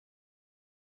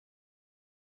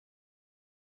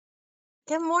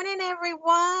Good morning,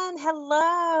 everyone.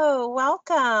 Hello,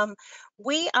 welcome.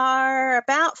 We are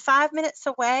about 5 minutes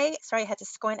away. Sorry, I had to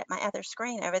squint at my other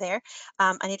screen over there.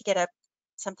 I need to get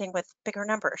something with bigger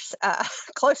numbers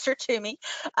closer to me.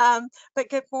 But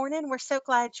good morning. We're so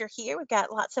glad you're here. We've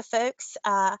got lots of folks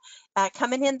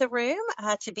coming in the room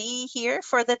to be here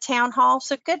for the town hall.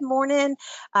 So good morning.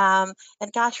 And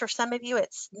gosh, for some of you,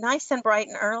 it's nice and bright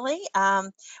and early.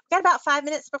 We've got about 5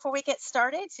 minutes before we get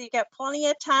started, so you got plenty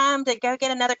of time to go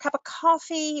get another cup of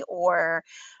coffee or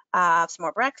some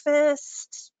more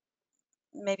breakfast,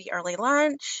 maybe early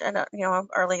lunch, and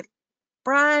early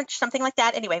brunch, something like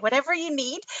that. Anyway, whatever you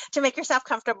need to make yourself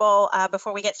comfortable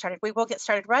before we get started. We will get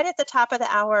started right at the top of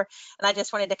the hour, and I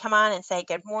just wanted to come on and say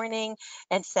good morning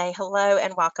and say hello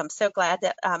and welcome. So glad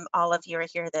that all of you are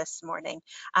here this morning.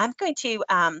 I'm going to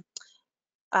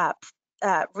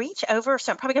uh, reach over.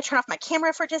 So I'm probably going to turn off my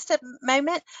camera for just a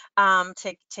moment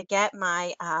to get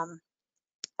my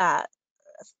uh,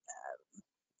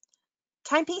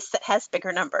 timepiece that has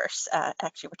bigger numbers,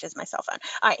 actually, which is my cell phone.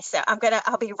 All right, so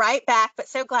I'll be right back, but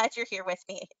so glad you're here with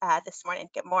me this morning.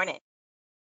 Good morning.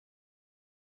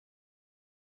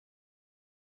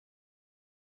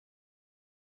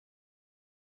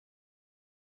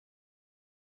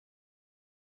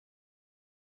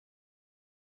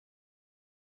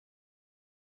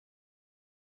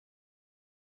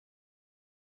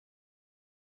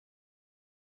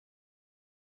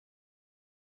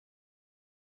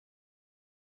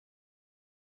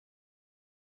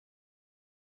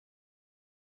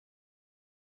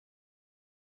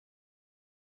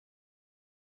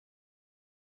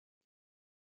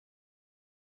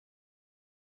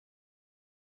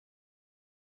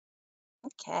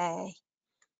 Okay,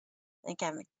 I think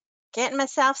I'm getting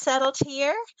myself settled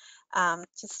here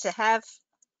just to have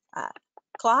uh,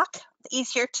 clock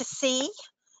easier to see.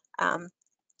 Um,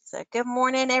 So good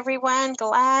morning, everyone.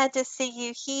 Glad to see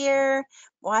you here.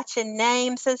 Watching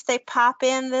names as they pop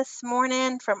in this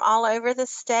morning from all over the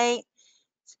state.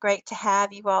 It's great to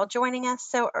have you all joining us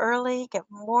so early. Good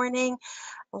morning.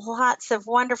 Lots of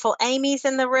wonderful Amy's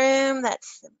in the room. That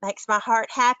makes my heart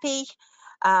happy.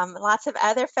 Lots of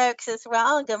other folks as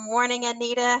well. Good morning,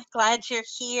 Anita. Glad you're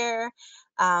here.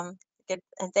 Um, Good,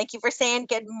 and thank you for saying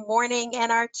good morning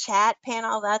in our chat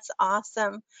panel. That's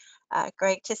awesome.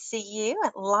 Great to see you.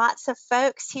 Lots of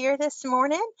folks here this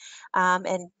morning,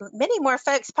 and many more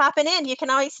folks popping in. You can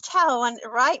always tell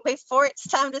right before it's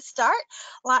time to start.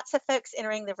 Lots of folks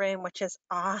entering the room, which is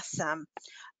awesome.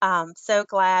 So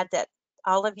glad that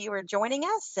all of you are joining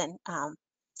us and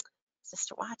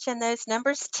just watching those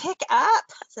numbers tick up.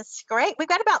 That's great. We've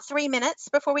got about 3 minutes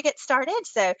before we get started,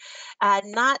 so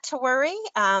not to worry.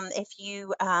 If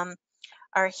you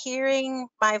are hearing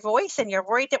my voice and you're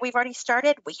worried that we've already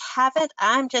started, we haven't.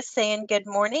 I'm just saying good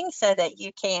morning so that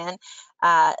you can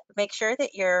make sure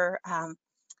that your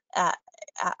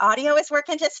uh, audio is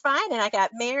working just fine. And I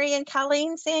got Mary and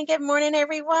Colleen saying good morning,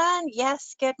 everyone.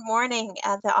 Yes, good morning.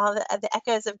 All the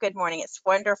echoes of good morning. It's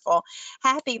wonderful.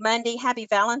 Happy Monday. Happy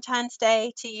Valentine's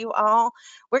Day to you all.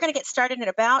 We're going to get started in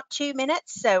about 2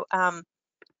 minutes. So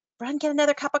run get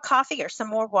another cup of coffee or some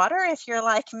more water if you're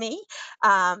like me,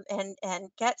 and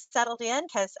get settled in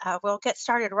because we'll get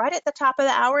started right at the top of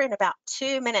the hour in about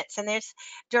 2 minutes. And there's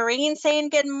Doreen saying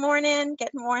good morning,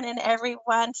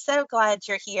 everyone. So glad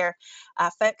you're here.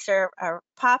 Folks are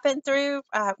popping through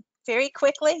very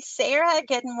quickly. Sarah,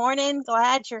 good morning.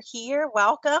 Glad you're here.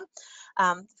 Welcome.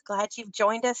 Glad you've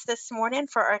joined us this morning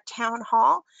for our town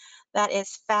hall. That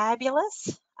is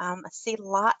fabulous. I see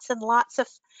lots and lots of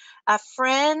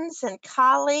friends and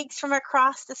colleagues from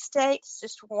across the state. It's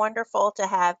just wonderful to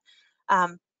have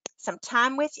some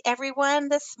time with everyone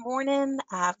this morning.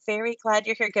 Very glad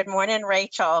you're here. Good morning,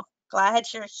 Rachel. Glad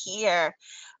you're here.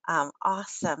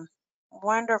 Awesome.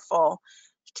 Wonderful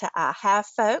to have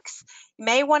folks. You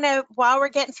may want to, while we're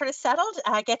getting sort of settled,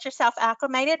 get yourself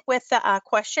acclimated with the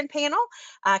question panel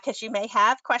because you may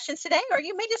have questions today, or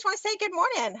you may just want to say good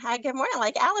morning. Good morning,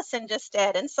 like Allison just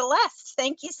did, and Celeste.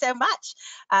 Thank you so much.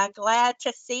 Glad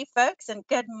to see folks, and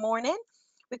good morning.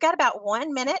 We've got about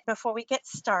 1 minute before we get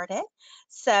started,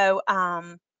 so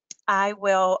I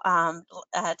will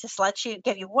just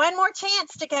give you one more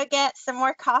chance to go get some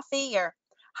more coffee or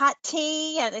hot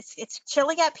tea, and it's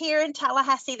chilly up here in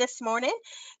Tallahassee this morning,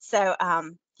 so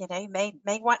you may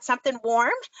want something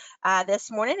warm this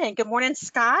morning. And good morning,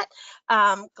 Scott.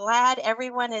 Glad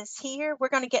everyone is here. We're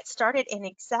going to get started in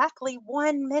exactly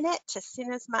 1 minute as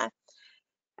soon as my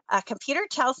computer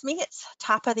tells me it's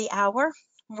top of the hour.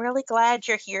 I'm really glad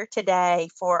you're here today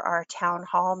for our town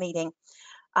hall meeting.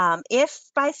 If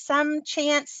by some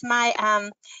chance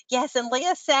yes, and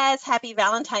Leah says, happy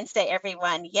Valentine's Day,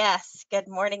 everyone. Yes, good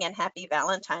morning and happy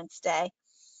Valentine's Day.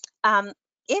 Um,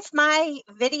 if my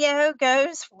video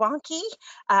goes wonky,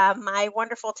 my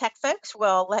wonderful tech folks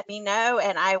will let me know,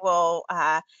 and I will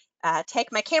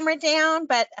take my camera down,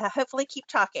 but hopefully keep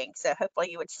talking. So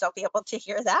hopefully you would still be able to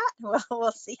hear that.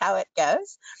 We'll see how it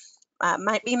goes.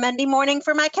 Might be Monday morning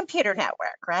for my computer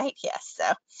network, right? Yes.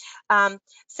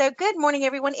 So good morning,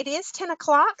 everyone. It is 10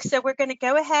 o'clock, so we're going to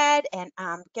go ahead and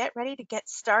get ready to get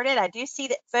started. I do see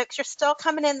that folks are still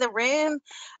coming in the room.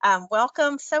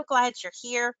 Welcome. So glad you're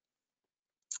here.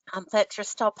 Folks are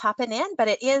still popping in, but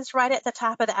it is right at the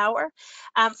top of the hour.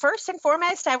 First and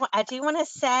foremost, I do want to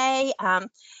say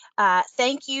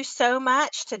thank you so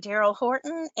much to Daryl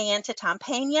Horton and to Tom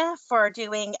Pena for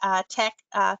doing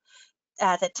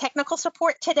the technical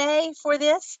support today for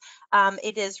this.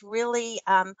 It is really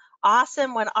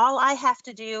awesome when all I have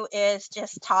to do is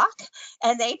just talk,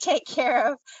 and they take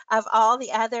care of all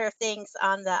the other things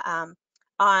on the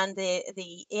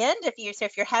end.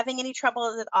 If you're having any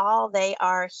trouble at all, they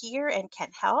are here and can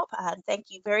help. Thank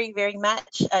you very, very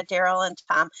much, Daryl and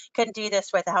Tom. Couldn't do this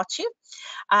without you.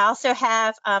 I also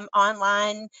have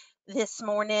online this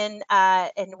morning,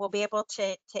 and we'll be able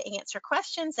to answer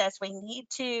questions as we need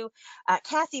to.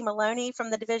 Kathy Maloney from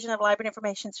the Division of Library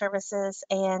Information Services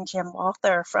and Jim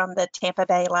Walther from the Tampa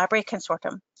Bay Library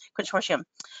Consortium.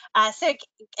 So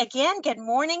again, good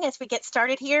morning as we get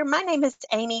started here. My name is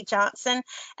Amy Johnson,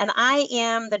 and I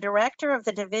am the Director of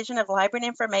the Division of Library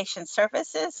and Information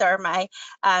Services, or my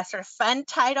sort of fun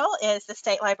title is the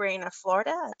State Librarian of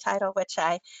Florida, a title which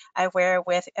I wear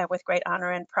with great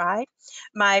honor and pride.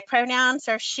 My pronouns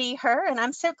are she, her, and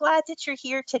I'm so glad that you're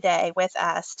here today with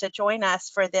us to join us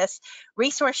for this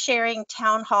resource sharing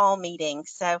town hall meeting.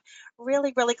 So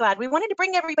really, really glad. We wanted to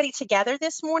bring everybody together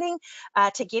this morning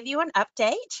to give you an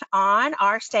update on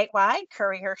our statewide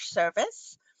courier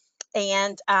service,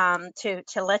 and to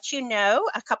let you know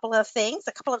a couple of things,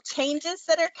 a couple of changes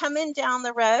that are coming down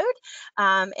the road.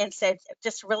 And so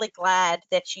just really glad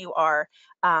that you're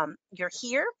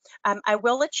here. I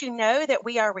will let you know that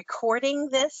we are recording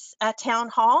this town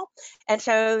hall, and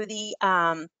so the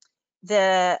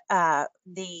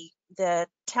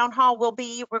town hall will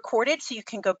be recorded, so you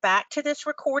can go back to this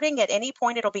recording at any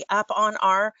point. It'll be up on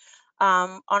our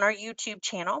YouTube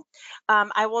channel.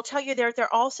 I will tell you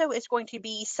there also is going to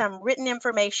be some written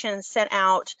information sent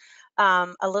out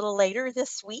a little later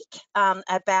this week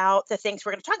about the things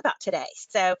we're going to talk about today.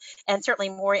 So, and certainly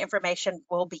more information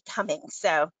will be coming.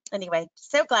 So anyway,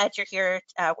 so glad you're here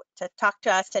to talk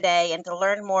to us today and to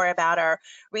learn more about our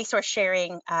resource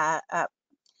sharing at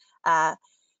our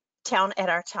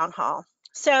town hall.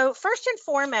 So first and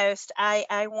foremost,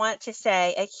 I want to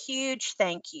say a huge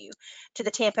thank you to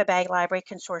the Tampa Bay Library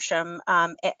Consortium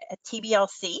at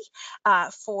TBLC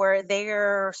for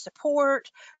their support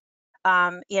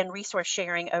in resource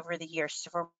sharing over the years. So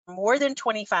for more than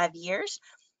 25 years,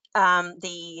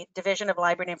 the Division of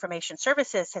Library and Information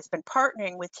Services has been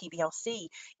partnering with TBLC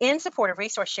in support of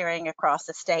resource sharing across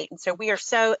the state. And so we are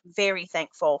so very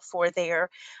thankful for their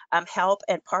help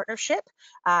and partnership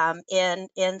in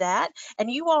that.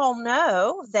 And you all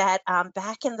know that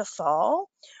back in the fall,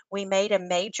 we made a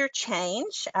major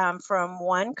change from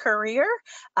one courier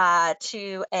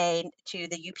to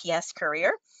the UPS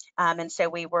courier. And so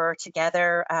we were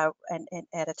together at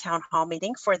a town hall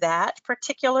meeting for that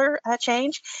particular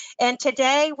change. And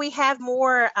today we have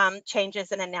more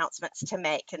changes and announcements to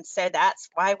make. And so that's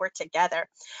why we're together.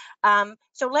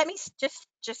 So let me just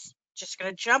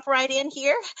going to jump right in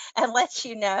here and let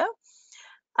you know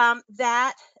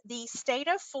that the state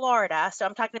of Florida, so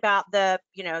I'm talking about the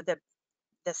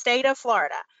state of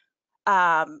Florida,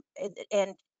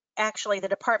 and actually the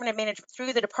Department of Management,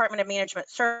 through the Department of Management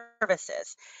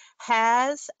Services,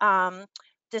 has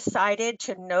decided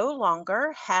to no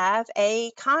longer have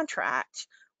a contract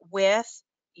with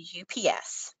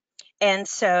UPS. And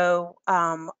so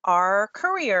our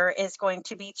courier is going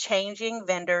to be changing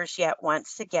vendors yet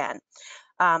once again.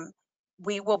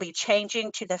 We will be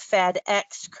changing to the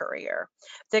FedEx courier.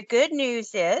 The good news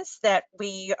is that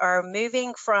we are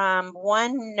moving from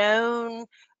one known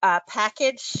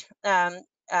package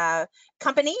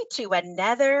company to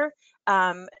another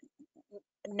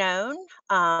known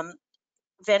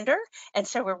vendor. And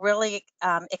so we're really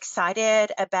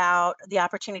excited about the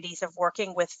opportunities of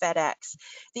working with FedEx.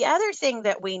 The other thing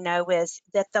that we know is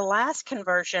that the last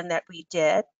conversion that we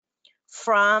did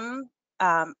from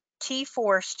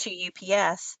T-Force to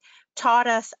UPS taught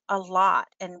us a lot.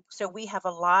 And so we have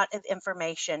a lot of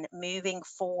information moving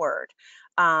forward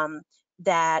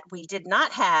that we did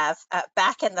not have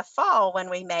back in the fall when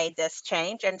we made this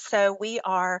change. And so we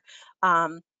are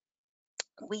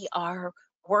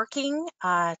working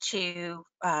to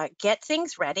get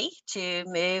things ready to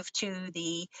move to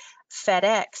the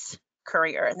FedEx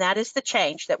courier, and that is the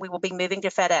change that we will be moving to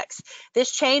FedEx.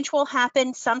 This change will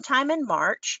happen sometime in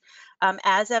March.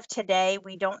 As of today,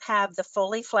 we don't have the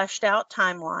fully fleshed out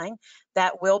timeline.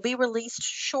 That will be released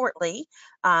shortly,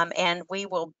 and we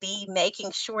will be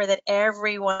making sure that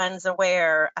everyone's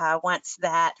aware once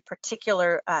that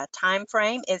particular time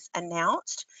frame is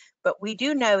announced. But we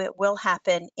do know it will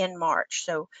happen in March.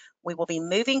 So we will be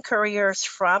moving couriers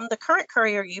from the current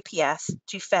courier UPS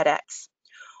to FedEx.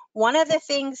 One of the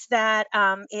things that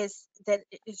is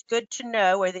good to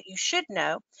know, or that you should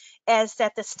know, is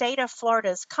that the state of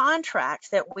Florida's contract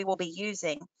that we will be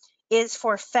using is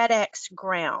for FedEx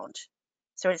Ground.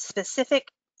 So it's specific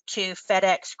to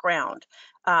FedEx Ground.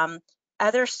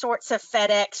 Other sorts of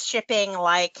FedEx shipping,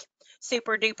 like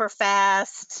super duper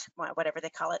fast, whatever they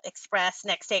call it, express,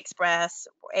 next day express,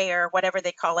 air, whatever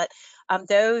they call it,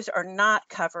 those are not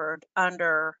covered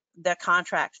under the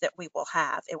contract that we will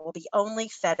have. It will be only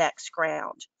FedEx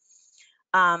Ground.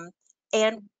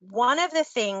 And one of the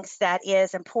things that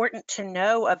is important to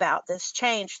know about this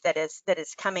change that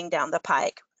is coming down the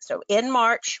pike. So in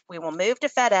March, we will move to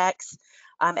FedEx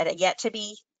at a yet to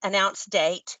be announced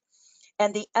date.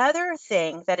 And the other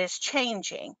thing that is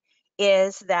changing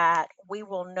is that we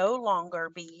will no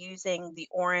longer be using the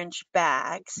orange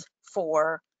bags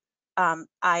for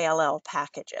ILL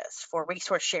packages, for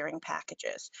resource sharing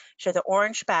packages. So the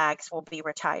orange bags will be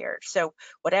retired. So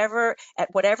at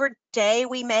whatever day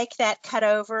we make that cut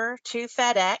over to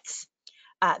FedEx,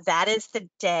 that is the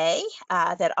day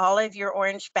that all of your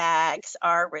orange bags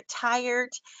are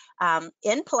retired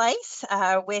in place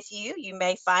with you. You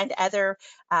may find other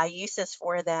uses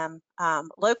for them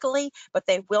locally, but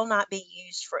they will not be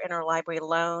used for interlibrary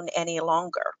loan any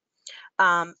longer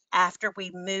after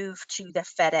we move to the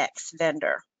FedEx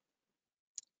vendor.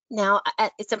 Now,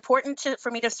 it's important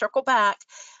for me to circle back.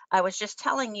 I was just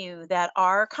telling you that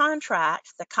our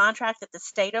contract, the contract that the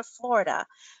state of Florida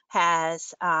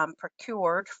has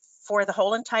procured for the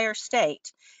whole entire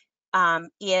state,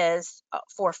 is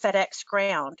for FedEx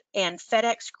Ground. And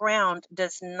FedEx Ground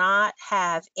does not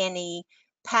have any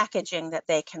packaging that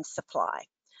they can supply.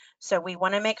 So we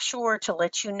want to make sure to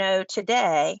let you know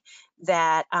today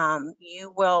that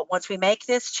you will, once we make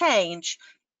this change,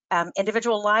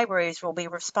 individual libraries will be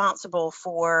responsible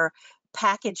for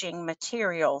packaging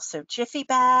materials. So jiffy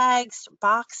bags,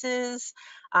 boxes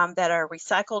that are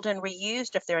recycled and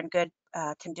reused if they're in good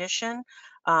condition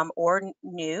or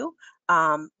new,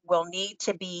 will need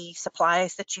to be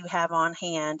supplies that you have on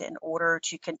hand in order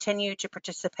to continue to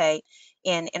participate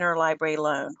in interlibrary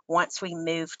loan once we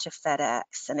move to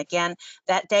FedEx. And again,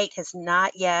 that date has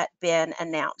not yet been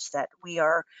announced. That we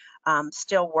are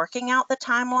still working out the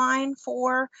timeline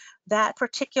for that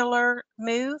particular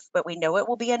move, but we know it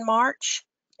will be in March,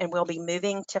 and we'll be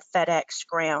moving to FedEx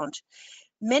Ground.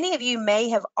 Many of you may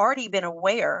have already been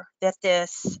aware that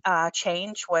this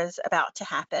change was about to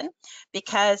happen,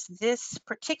 because this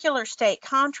particular state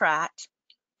contract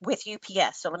with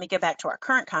UPS, so let me go back to our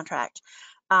current contract,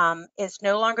 is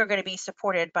no longer going to be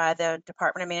supported by the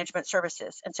Department of Management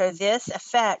Services. And so this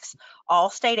affects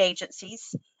all state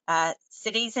agencies,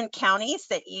 cities and counties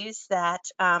that use that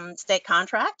state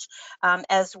contract,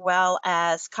 as well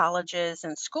as colleges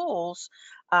and schools,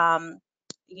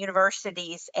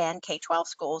 universities and K-12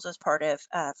 schools as part of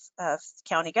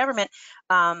county government.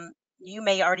 You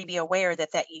may already be aware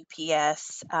that that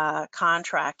UPS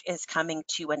contract is coming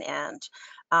to an end.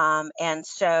 And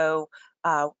so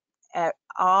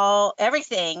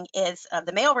everything is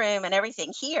the mailroom and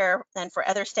everything here, and for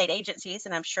other state agencies,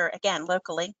 and I'm sure again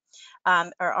locally,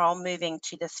 are all moving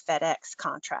to this FedEx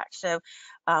contract. So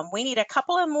we need a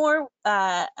couple of more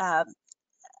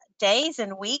days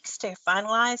and weeks to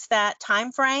finalize that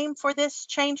time frame for this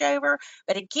changeover.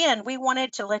 But again, we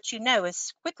wanted to let you know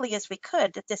as quickly as we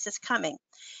could that this is coming.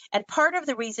 And part of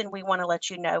the reason we want to let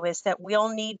you know is that we'll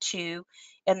need to,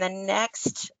 in the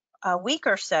next week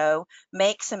or so,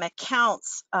 make some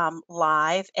accounts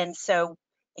live. And so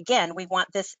again, we want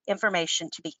this information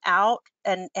to be out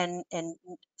and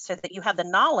so that you have the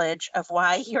knowledge of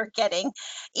why you're getting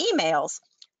emails.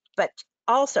 But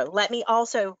also, let me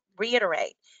also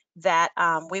reiterate that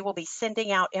we will be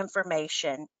sending out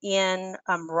information in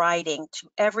writing to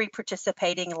every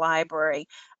participating library,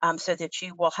 so that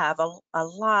you will have a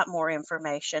lot more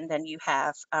information than you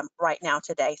have right now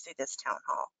today through this town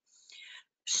hall.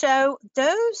 So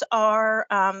those are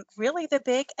really the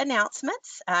big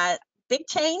announcements. big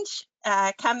change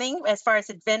coming as far as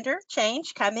a vendor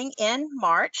change coming in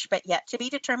March, but yet to be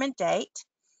determined date.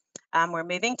 We're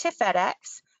moving to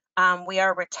FedEx. We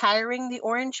are retiring the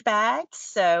orange bags.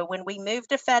 So when we move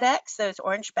to FedEx, those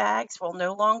orange bags will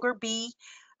no longer be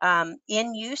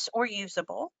in use or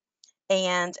usable.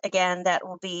 And again, that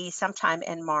will be sometime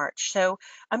in March. So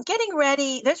I'm getting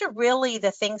ready. Those are really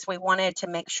the things we wanted to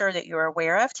make sure that you're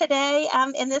aware of today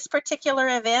in this particular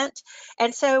event.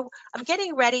 And so I'm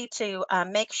getting ready to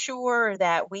make sure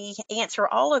that we answer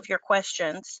all of your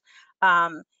questions.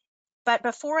 But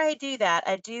before I do that,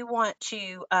 I do want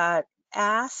to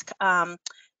ask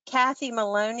Kathy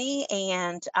Maloney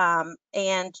and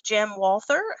Jim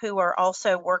Walther, who are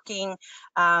also working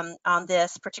on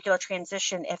this particular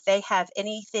transition, if they have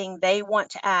anything they want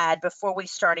to add before we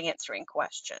start answering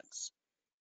questions.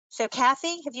 So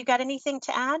Kathy, have you got anything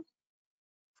to add?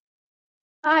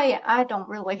 I don't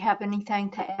really have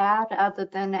anything to add other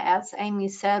than, as Amy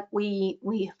said, we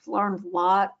have learned a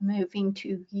lot moving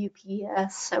to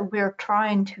UPS. So we're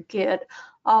trying to get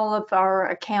all of our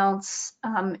accounts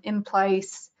in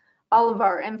place, all of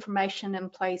our information in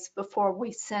place before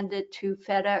we send it to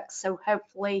FedEx. So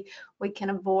hopefully we can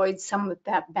avoid some of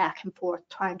that back and forth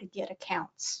trying to get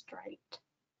accounts straight.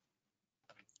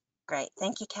 Great,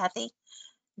 thank you, Kathy.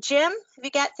 Jim, have you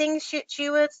got things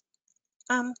you would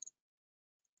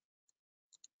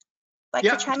like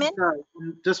to chime in? Sure.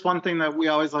 Just one thing that we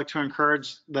always like to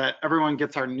encourage, that everyone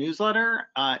gets our newsletter.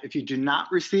 If you do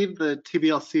not receive the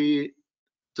TBLC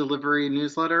delivery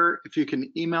newsletter, if you can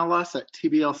email us at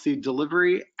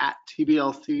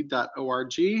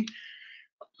tblcdelivery@tblc.org.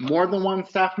 More than one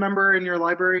staff member in your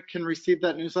library can receive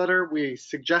that newsletter. We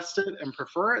suggest it and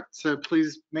prefer it. So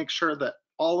please make sure that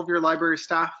all of your library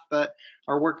staff that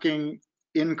are working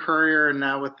in Courier and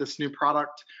now with this new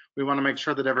product, we want to make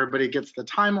sure that everybody gets the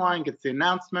timeline, gets the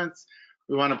announcements.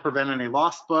 We want to prevent any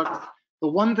lost books. The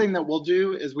one thing that we'll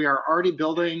do is we are already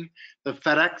building the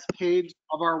FedEx page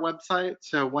of our website.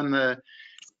 So when the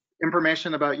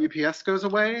information about UPS goes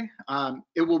away,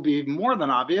 it will be more than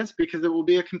obvious because it will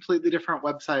be a completely different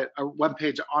website, a web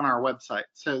page on our website.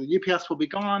 So UPS will be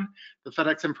gone, the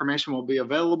FedEx information will be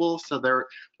available. So there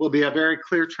will be a very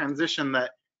clear transition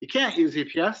that you can't use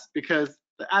UPS because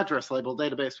the address label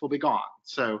database will be gone.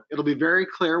 So it'll be very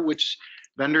clear which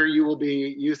vendor you will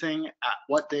be using at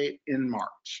what date in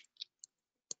March.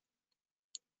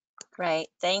 Great,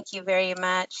 thank you very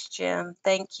much, Jim.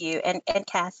 Thank you, and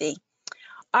Kathy.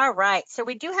 All right, so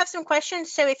we do have some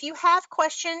questions. So if you have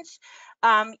questions,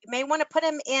 you may want to put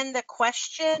them in the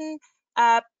question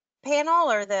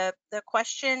panel or the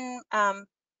question,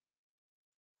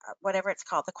 whatever it's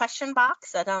called, the question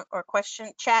box. Or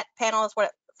question chat panel is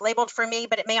what it's labeled for me,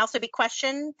 but it may also be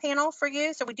question panel for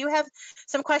you. So we do have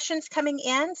some questions coming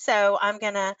in. So I'm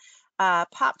gonna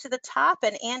pop to the top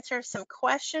and answer some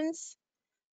questions.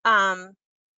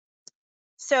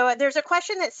 So there's a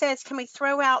question that says, can we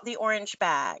throw out the orange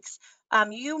bags?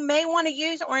 You may want to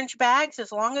use orange bags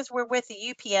as long as we're with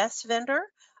the UPS vendor.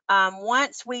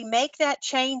 Once we make that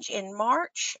change in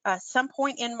March, some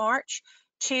point in March,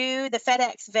 to the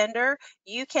FedEx vendor,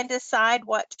 you can decide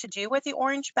what to do with the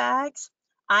orange bags.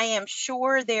 I am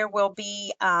sure there will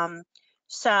be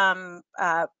some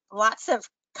lots of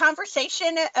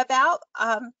conversation about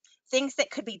things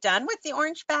that could be done with the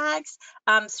orange bags.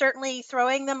 Certainly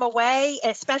throwing them away,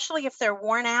 especially if they're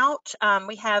worn out.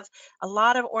 We have a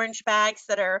lot of orange bags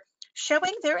that are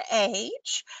showing their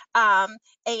age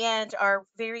and are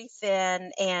very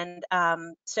thin, and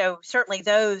so certainly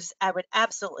those I would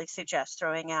absolutely suggest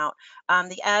throwing out.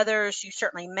 The others, you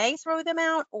certainly may throw them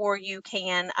out, or you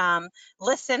can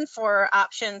listen for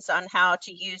options on how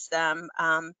to use them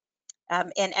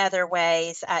in other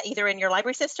ways, either in your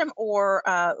library system or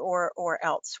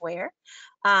elsewhere.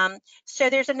 So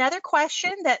there's another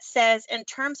question that says, in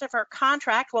terms of our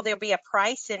contract, will there be a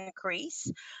price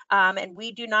increase? And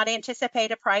we do not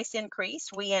anticipate a price increase.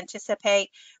 We anticipate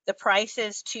the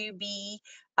prices to be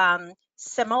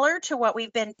similar to what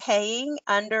we've been paying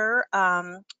under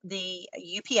the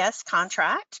UPS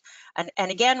contract. And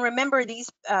again, remember these,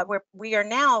 we are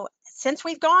now, since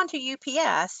we've gone to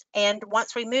UPS and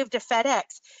once we move to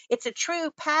FedEx, it's a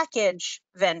true package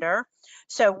vendor.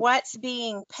 So what's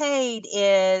being paid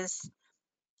is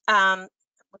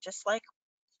just like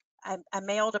I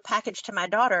mailed a package to my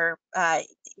daughter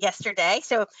yesterday.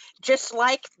 So just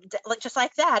like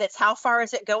that, it's how far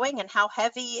is it going and how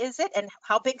heavy is it and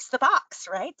how big's the box,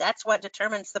 right? That's what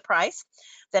determines the price.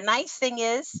 The nice thing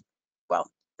is, well,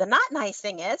 the not nice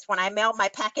thing is when I mailed my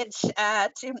package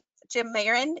to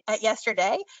Marin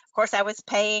yesterday, of course, I was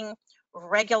paying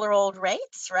regular old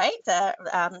rates, right?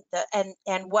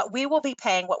 And what we will be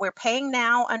paying, what we're paying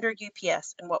now under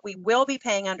UPS and what we will be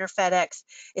paying under FedEx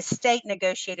is state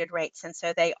negotiated rates. And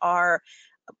so they are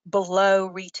below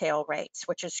retail rates,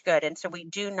 which is good. And so we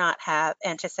do not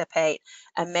anticipate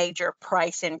a major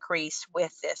price increase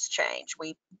with this change.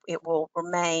 It will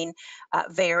remain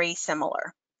very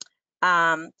similar.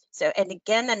 And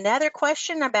again, another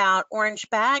question about orange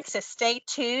bags. So stay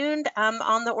tuned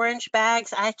on the orange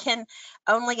bags. I can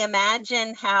only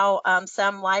imagine how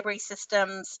some library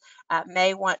systems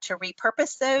may want to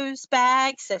repurpose those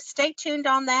bags. So stay tuned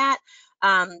on that.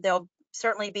 There'll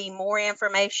certainly be more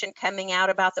information coming out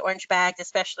about the orange bags,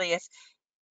 especially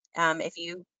if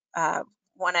you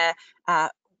want to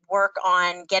work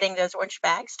on getting those orange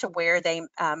bags to where they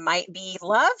might be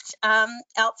loved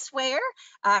elsewhere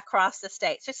across the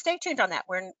state. So stay tuned on that.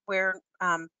 We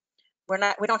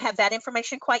don't have that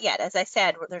information quite yet. As I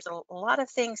said, there's a lot of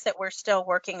things that we're still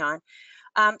working on.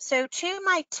 So to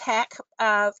my tech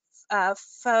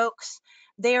folks,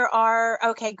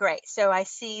 okay, great. So I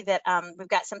see that we've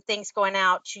got some things going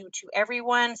out to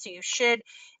everyone. So you should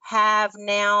have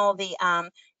now the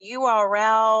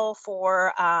URL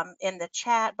for in the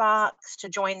chat box to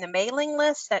join the mailing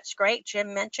list. That's great.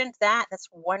 Jim mentioned that. That's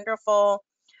wonderful.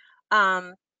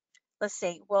 Let's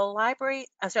see. Will library,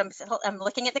 so I'm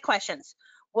looking at the questions.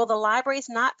 Will the libraries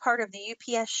not part of the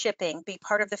UPS shipping be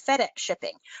part of the FedEx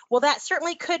shipping? Well, that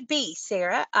certainly could be,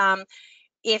 Sarah.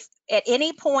 If at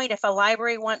any point, if a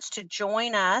library wants to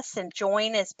join us and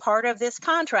join as part of this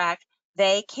contract,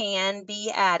 they can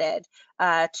be added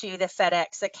to the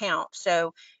FedEx account.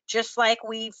 So just like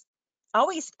we've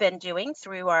always been doing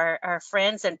through our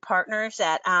friends and partners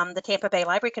at the Tampa Bay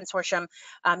Library Consortium,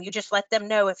 you just let them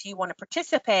know if you want to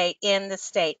participate in the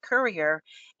state courier,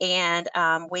 and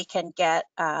we can get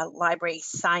libraries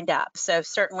signed up. So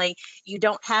certainly you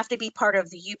don't have to be part of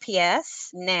the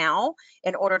UPS now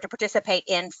in order to participate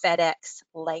in FedEx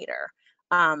later.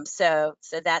 So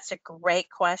that's a great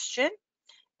question.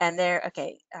 And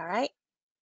okay, all right.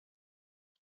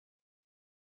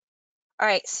 All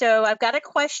right, so I've got a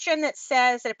question that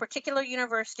says that a particular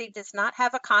university does not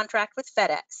have a contract with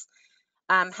FedEx.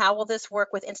 How will this work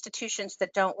with institutions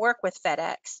that don't work with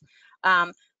FedEx?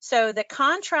 So the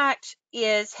contract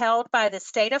is held by the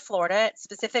state of Florida,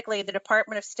 specifically the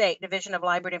Department of State, Division of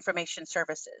Library Information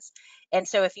Services. And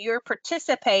so if you're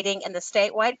participating in the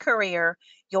statewide courier,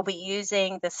 you'll be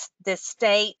using the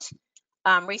state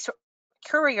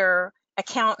courier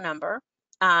account number.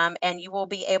 And you will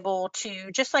be able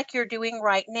to, just like you're doing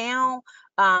right now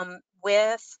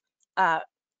with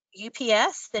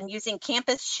UPS, then using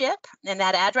Campus Ship and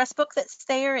that address book that's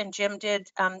there, and Jim did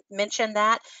mention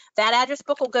that address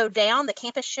book will go down. The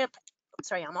Campus Ship,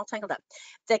 sorry, I'm all tangled up.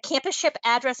 The Campus Ship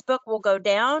address book will go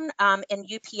down in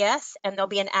UPS, and there'll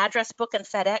be an address book in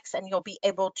FedEx, and you'll be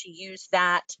able to use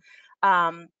that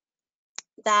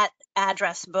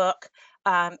address book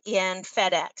in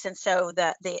FedEx. And so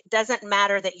it doesn't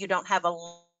matter that you don't have a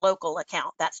local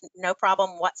account. That's no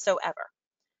problem whatsoever.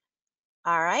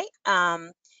 All right.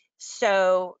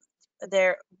 So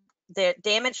the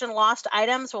damaged and lost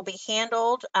items will be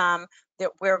handled.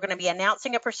 We're going to be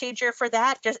announcing a procedure for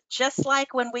that, just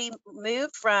like when we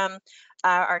moved from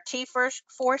our T-Force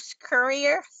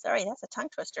courier. Sorry, that's a tongue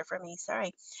twister for me.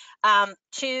 Sorry.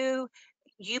 To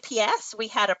UPS, we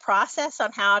had a process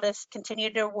on how to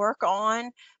continue to work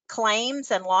on claims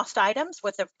and lost items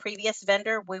with a previous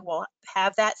vendor. We will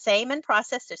have that same in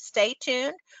process, so stay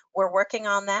tuned. We're working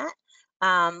on that.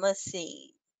 Let's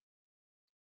see.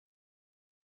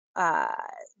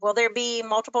 Will there be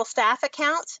multiple staff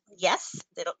accounts? Yes,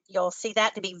 you'll see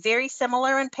that to be very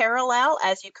similar and parallel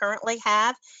as you currently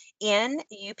have in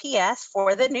UPS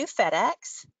for the new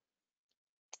FedEx.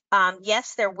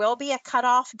 Yes, there will be a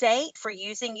cutoff date for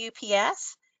using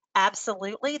UPS.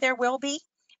 Absolutely, there will be.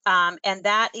 And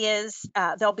that is,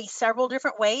 there'll be several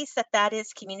different ways that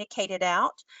is communicated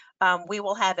out. We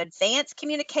will have advanced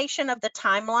communication of the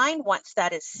timeline once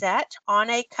that is set on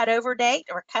a cutover date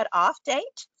or cutoff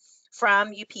date from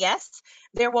UPS.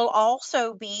 There will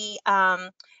also be on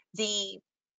the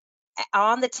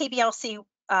TBLC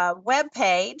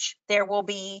webpage, there will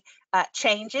be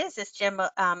changes, as Jim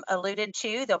alluded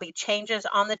to. There'll be changes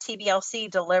on the TBLC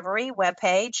delivery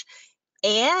webpage,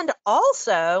 and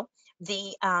also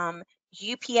the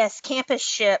UPS Campus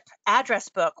Ship address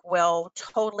book will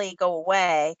totally go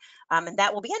away, and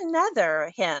that will be another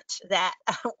hint that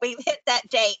we've hit that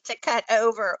date to cut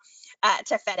over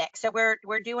to FedEx. So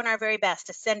we're doing our very best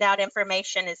to send out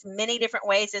information as many different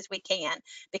ways as we can,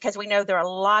 because we know there are a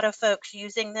lot of folks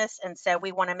using this, and so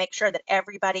we want to make sure that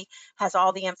everybody has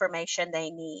all the information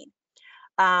they need.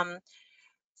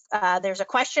 There's a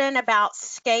question about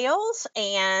scales,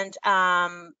 and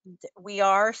we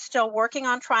are still working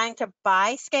on trying to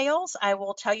buy scales. I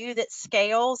will tell you that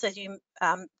scales, as you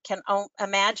can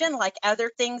imagine, like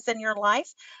other things in your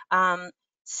life,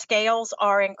 scales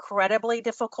are incredibly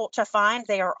difficult to find.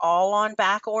 They are all on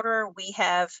back order. We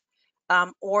have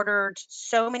ordered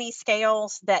so many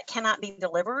scales that cannot be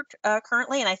delivered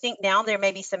currently, and I think now there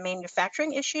may be some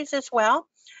manufacturing issues as well.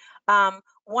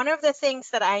 One of the things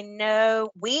that I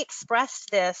know, we expressed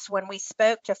this when we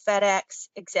spoke to FedEx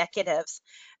executives,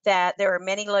 that there are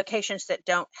many locations that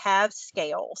don't have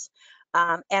scales.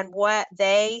 And what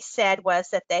they said was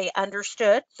that they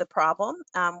understood the problem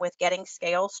with getting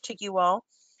scales to you all.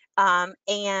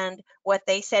 And what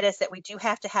they said is that we do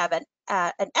have to have an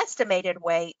estimated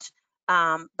weight,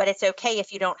 but it's okay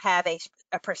if you don't have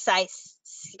a precise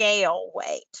scale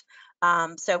weight.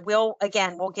 So we'll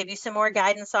give you some more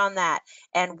guidance on that,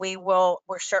 and we're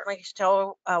certainly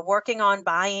still working on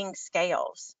buying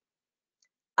scales.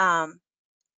 All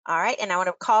right, and I want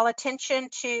to call attention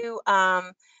to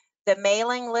the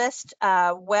mailing list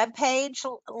webpage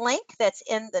link that's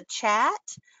in the chat.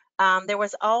 There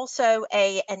was also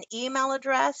an email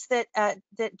address that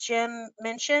Jim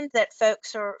mentioned that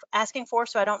folks are asking for,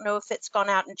 so I don't know if it's gone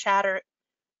out in chat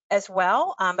as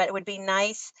well, but it would be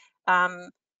nice.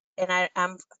 And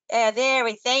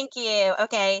thank you.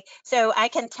 Okay, so I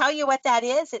can tell you what that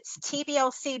is. It's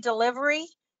TBLC delivery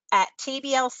at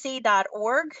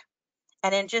tblc.org.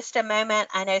 And in just a moment,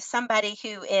 I know somebody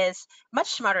who is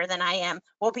much smarter than I am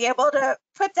will be able to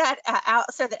put that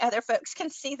out so that other folks can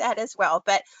see that as well.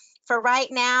 But for right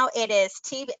now, it is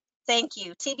thank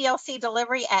you, TBLC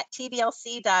delivery at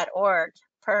tblc.org.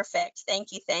 Perfect.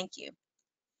 Thank you. Thank you.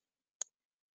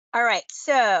 All right,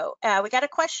 so we got a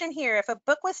question here. If a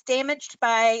book was damaged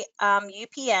by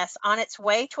UPS on its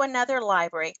way to another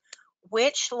library,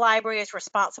 which library is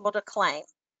responsible to claim?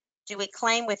 Do we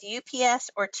claim with UPS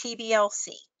or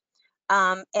TBLC?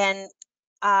 I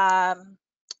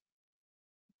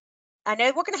know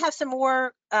we're going to have some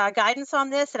more guidance on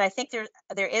this, and I think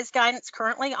there is guidance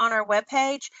currently on our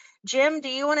webpage. Jim, do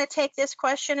you want to take this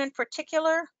question in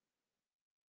particular?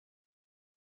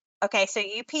 Okay, so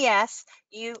UPS,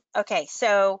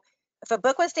 so if a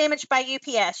book was damaged by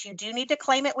UPS, you do need to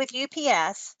claim it with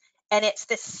UPS, and it's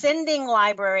the sending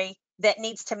library that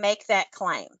needs to make that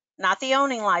claim, not the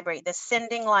owning library. The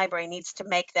sending library needs to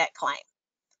make that claim.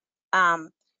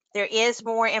 There is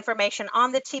more information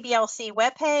on the TBLC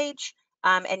webpage,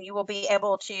 and you will be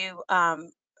able to,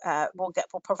 we'll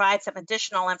provide some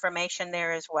additional information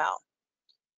there as well.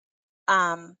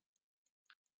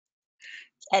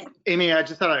 And Amy, I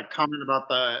just had a comment about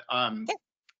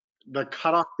the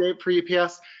cutoff date for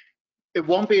UPS. It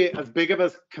won't be as big of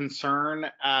a concern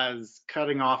as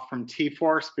cutting off from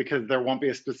T-Force because there won't be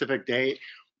a specific date.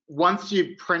 Once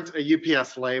you print a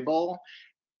UPS label,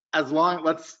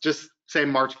 let's just say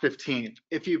March 15th.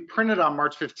 If you print it on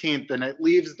March 15th and it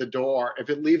leaves the door, if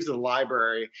it leaves the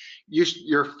library,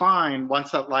 you're fine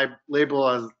once that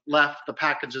label has left, the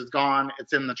package is gone,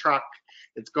 it's in the truck,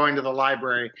 it's going to the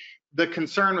library. The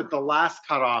concern with the last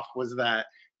cutoff was that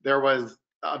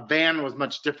a van was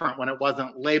much different when it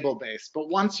wasn't label based. But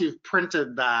once you've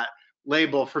printed that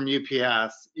label from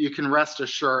UPS, you can rest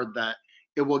assured that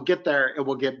it will get there, it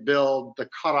will get billed, the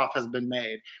cutoff has been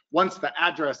made. Once the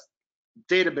address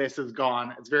database is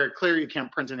gone, it's very clear you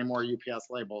can't print any more UPS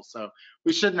labels. So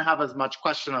we shouldn't have as much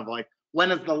question of like,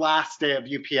 when is the last day of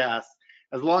UPS?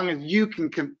 As long as you can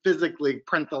physically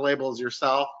print the labels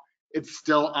yourself, it's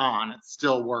still on, it's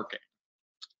still working.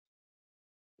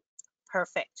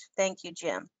 Perfect. Thank you,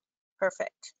 Jim.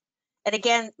 Perfect. And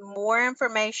again, more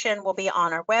information will be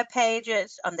on our web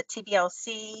pages, on the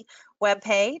TBLC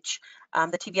webpage,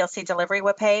 the TBLC delivery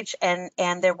webpage, and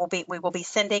we will be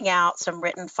sending out some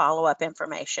written follow-up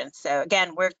information. So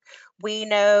again, we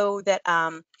know that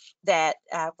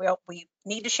we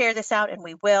need to share this out, and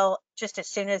we will just as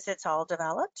soon as it's all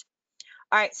developed.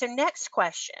 All right. So next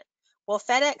question. Will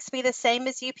FedEx be the same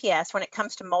as UPS when it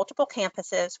comes to multiple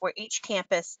campuses where each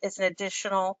campus is an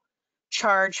additional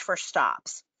charge for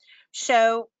stops?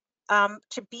 So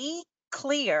to be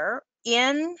clear,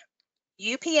 in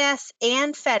UPS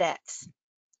and FedEx,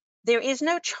 there is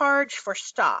no charge for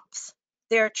stops.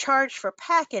 There are charged for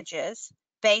packages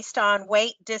based on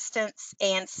weight, distance,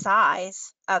 and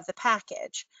size of the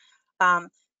package.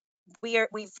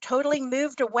 We've totally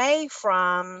moved away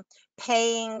from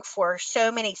paying for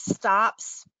so many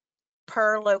stops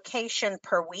per location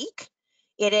per week.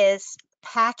 It is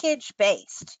package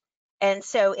based. And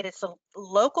so it is a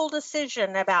local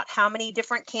decision about how many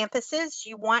different campuses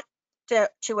you want to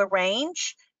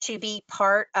arrange to be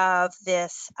part of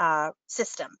this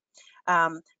system.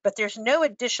 But there's no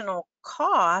additional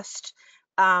cost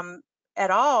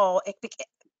at all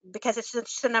because it's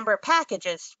just the number of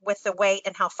packages with the weight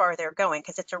and how far they're going,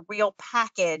 because it's a real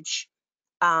package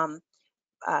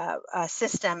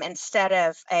system instead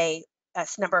of a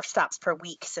number of stops per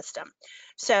week system.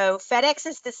 So FedEx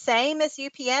is the same as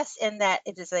UPS in that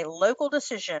it is a local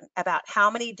decision about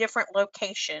how many different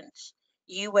locations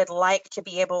you would like to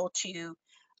be able to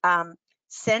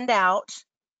send out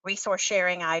resource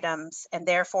sharing items, and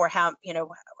therefore how,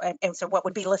 and so what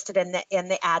would be listed in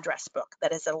the address book.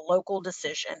 That is a local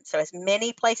decision. So as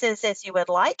many places as you would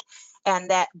like, and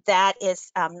that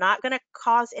is not going to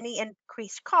cause any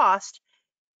increased cost.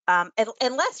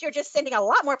 Unless you're just sending a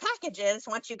lot more packages.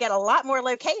 Once you get a lot more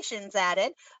locations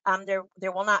added,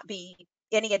 there will not be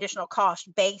any additional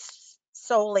cost based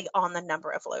solely on the number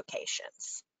of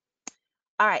locations.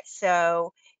 All right,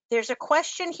 so there's a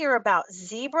question here about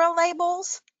zebra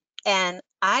labels, and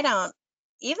I don't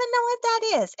even know what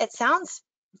that is. It sounds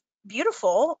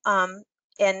beautiful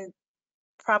and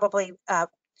probably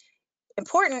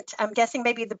important. I'm guessing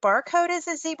maybe the barcode is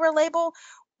a zebra label.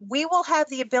 We will have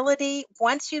the ability,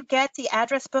 once you get the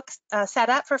address book set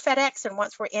up for FedEx, and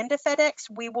once we're into FedEx,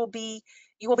 you will be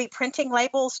printing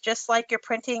labels just like you're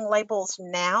printing labels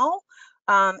now.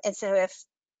 And so if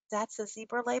that's a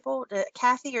zebra label,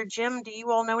 Kathy or Jim, do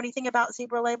you all know anything about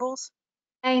zebra labels?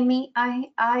 Amy,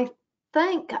 I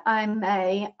think I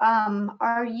may.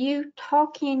 Are you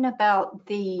talking about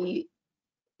the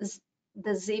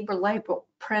zebra label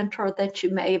printer that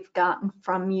you may have gotten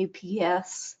from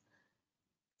UPS?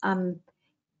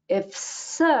 If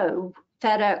so,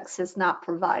 FedEx is not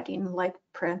providing label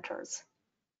printers.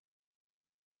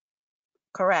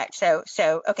 Correct.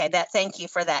 So okay. Thank you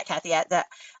for that, Kathy.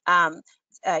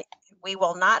 We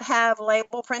will not have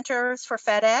label printers for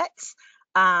FedEx,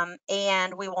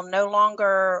 and we will no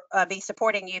longer be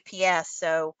supporting UPS.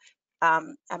 So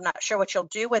I'm not sure what you'll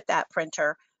do with that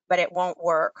printer, but it won't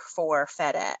work for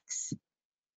FedEx.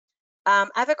 I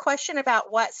have a question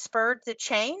about what spurred the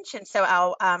change, and so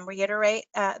I'll reiterate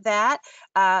that.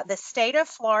 The state of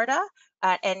Florida,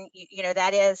 and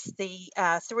that is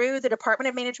through the Department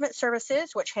of Management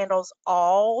Services, which handles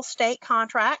all state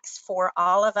contracts for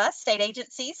all of us, state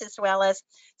agencies, as well as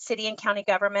city and county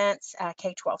governments,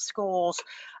 K-12 schools,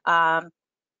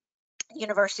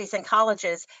 universities and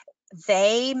colleges.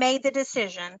 They made the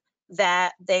decision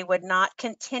that they would not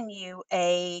continue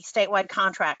a statewide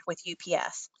contract with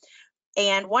UPS.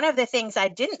 And one of the things I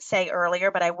didn't say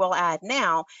earlier, but I will add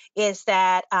now, is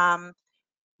that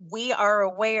we are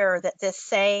aware that this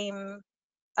same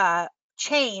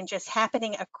change is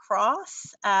happening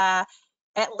across at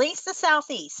least the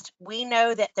Southeast. We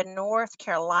know that the North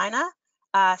Carolina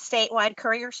statewide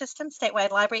courier system,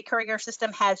 statewide library courier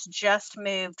system, has just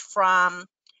moved from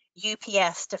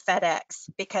UPS to FedEx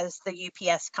because the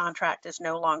UPS contract is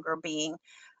no longer being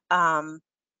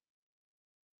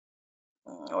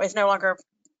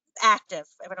active,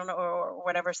 I don't know, or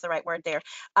whatever's the right word there,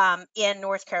 in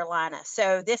North Carolina.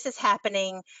 So this is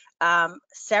happening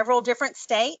several different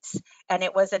states, and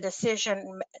it was a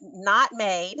decision not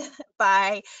made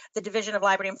by the Division of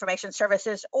Library Information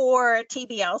Services or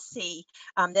TBLC.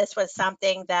 This was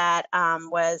something that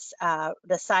was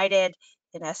decided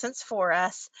in essence for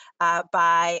us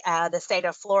by the state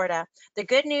of Florida. The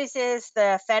good news is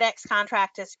the FedEx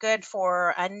contract is good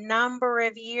for a number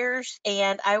of years,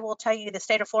 and I will tell you the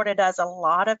state of Florida does a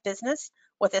lot of business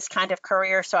with this kind of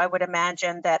courier, so I would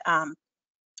imagine that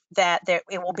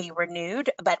it will be renewed,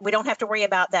 but we don't have to worry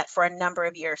about that for a number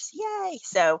of years. Yay!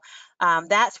 So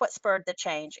that's what spurred the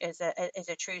change, is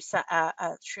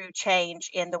a true change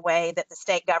in the way that the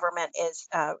state government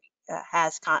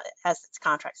has its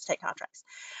contracts, state contracts.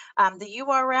 The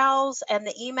URLs and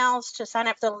the emails to sign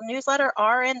up for the newsletter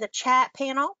are in the chat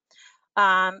panel.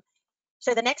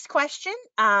 So the next question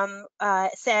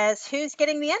says, who's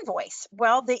getting the invoice?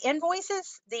 Well, the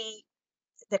invoices,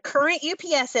 the current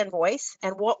UPS invoice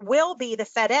and what will be the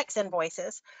FedEx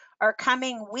invoices are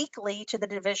coming weekly to the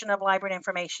Division of Library and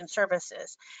Information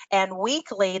Services. And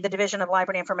weekly, the Division of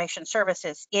Library and Information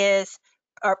Services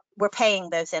we're paying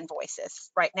those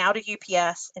invoices right now to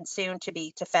UPS and soon to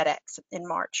be to FedEx in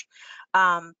March.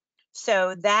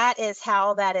 So that is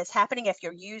how that is happening. If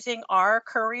you're using our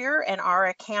courier and our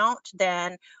account,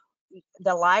 then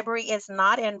the library is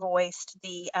not invoiced.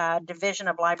 The Division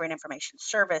of Library and Information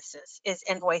Services is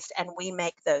invoiced, and we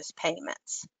make those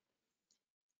payments.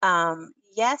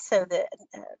 Yes, so the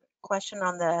question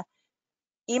on the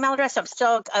email address, I'm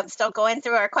still going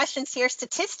through our questions here.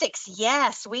 Statistics,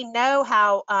 yes, we know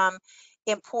how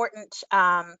important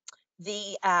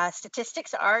the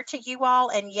statistics are to you all,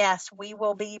 and yes, we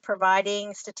will be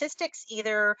providing statistics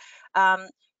either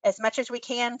as much as we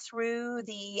can through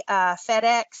the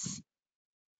FedEx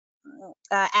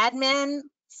admin,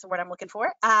 that's what I'm looking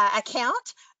for,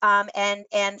 account,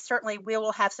 and certainly we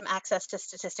will have some access to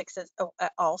statistics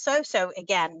also. So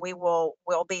again, we'll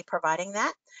be providing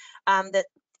that.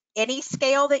 Any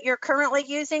scale that you're currently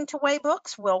using to weigh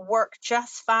books will work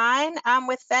just fine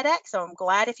with FedEx. So I'm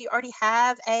glad if you already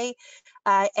have a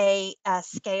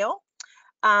scale.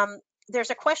 There's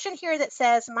a question here that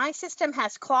says, my system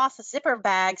has cloth zipper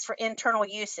bags for internal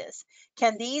uses.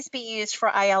 Can these be used for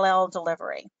ILL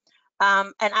delivery?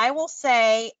 And I will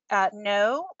say,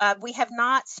 no, we have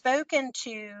not spoken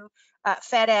to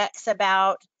FedEx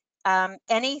about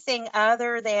anything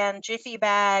other than Jiffy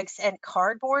bags and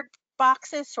cardboard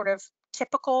boxes, sort of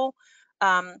typical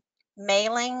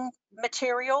mailing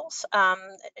materials. And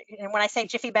when I say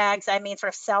Jiffy bags, I mean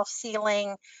sort of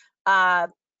self-sealing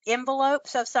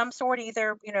envelopes of some sort,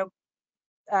 either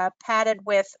padded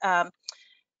with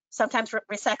sometimes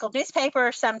recycled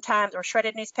newspaper, sometimes or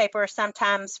shredded newspaper,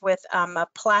 sometimes with a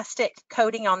plastic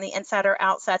coating on the inside or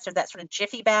outside, so that sort of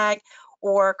Jiffy bag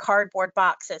or cardboard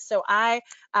boxes. So I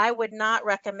would not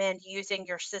recommend using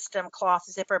your system cloth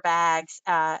zipper bags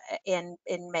in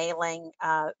mailing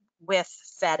with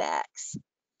FedEx.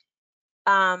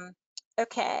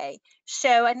 Okay,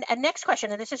 so a next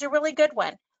question, and this is a really good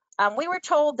one. We were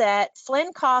told that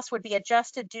Flynn costs would be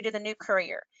adjusted due to the new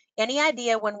courier. Any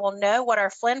idea when we'll know what our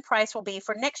Flynn price will be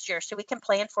for next year so we can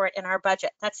plan for it in our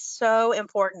budget? That's so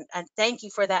important, and thank you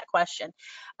for that question.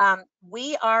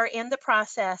 We are in the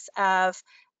process of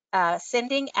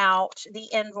sending out the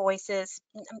invoices.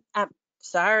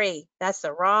 Sorry, that's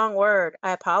the wrong word.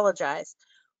 I apologize.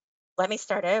 Let me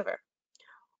start over.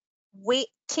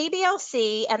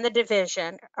 TBLC and the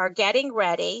division are getting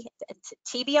ready.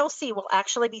 TBLC will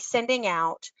actually be sending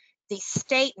out the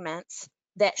statements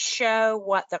that show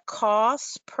what the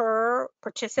cost per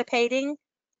participating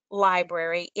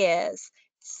library is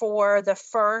for the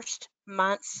first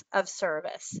months of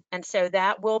service. And so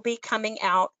that will be coming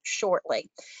out shortly.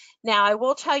 Now, I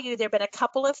will tell you there have been a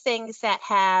couple of things that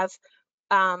have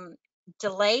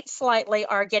delayed slightly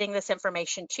our getting this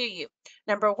information to you.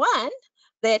 Number one,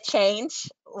 the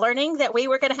learning that we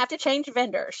were going to have to change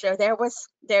vendors. So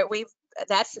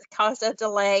that's caused a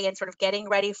delay in sort of getting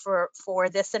ready for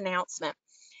this announcement.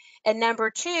 And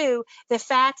number two, the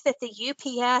fact that the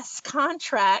UPS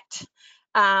contract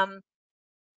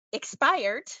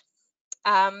expired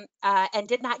and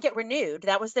did not get renewed.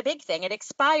 That was the big thing. It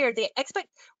expired.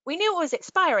 We knew it was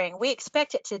expiring. We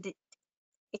expected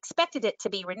it to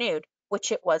be renewed,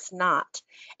 which it was not.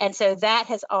 And so that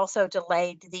has also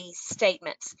delayed these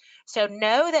statements. So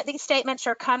know that these statements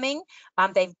are coming.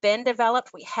 They've been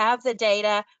developed. We have the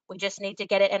data. We just need to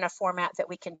get it in a format that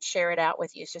we can share it out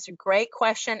with you. So it's a great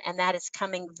question, and that is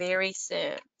coming very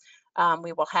soon.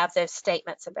 We will have those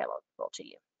statements available to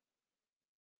you.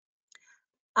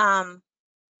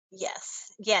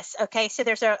 Yes. Okay, so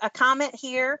there's a comment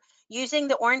here. Using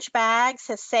the orange bags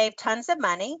has saved tons of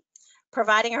money.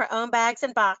 Providing our own bags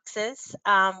and boxes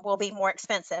will be more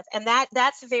expensive, and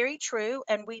that's very true.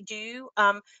 And we do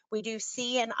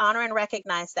see and honor and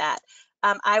recognize that.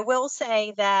 I will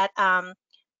say that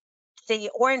the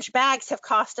orange bags have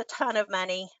cost a ton of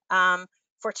money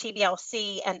for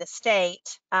TBLC and the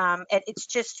state. And it's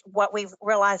just what we've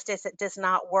realized is it does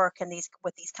not work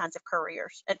with these kinds of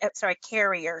carriers.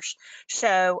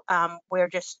 So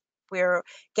we're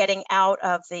getting out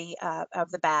of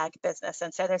the bag business,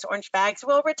 and so those orange bags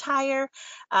will retire.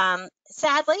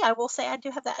 Sadly, I will say I do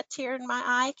have that tear in my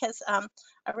eye because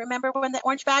I remember when the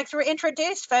orange bags were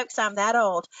introduced, folks. I'm that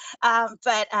old,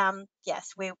 but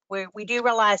yes, we do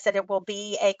realize that it will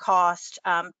be a cost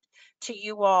to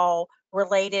you all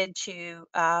related to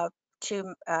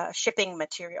shipping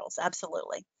materials.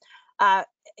 Absolutely.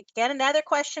 Again, another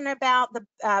question about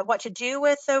what to do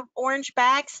with the orange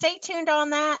bag. Stay tuned on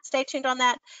that.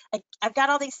 I've got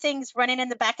all these things running in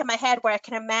the back of my head where I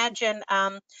can imagine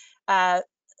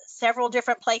several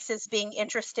different places being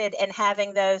interested in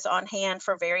having those on hand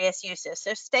for various uses.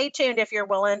 So stay tuned if you're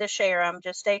willing to share them.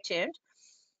 Just stay tuned.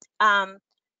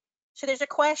 So there's a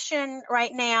question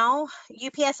right now.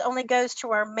 UPS only goes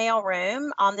to our mailroom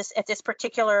at this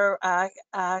particular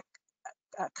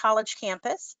college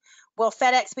campus. Will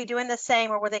FedEx be doing the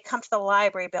same, or will they come to the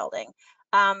library building?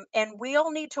 And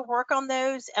we'll need to work on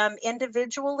those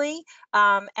individually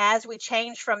as we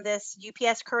change from this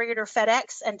UPS courier to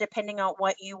FedEx, and depending on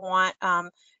what you want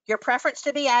your preference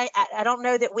to be. I don't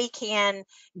know that we can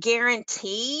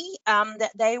guarantee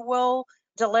that they will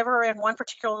deliver in one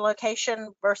particular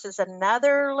location versus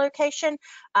another location,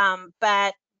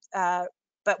 but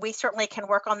we certainly can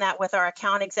work on that with our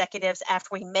account executives after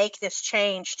we make this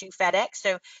change to FedEx.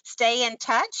 So stay in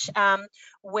touch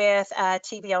with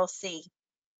TBLC.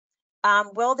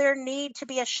 Will there need to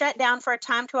be a shutdown for a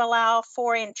time to allow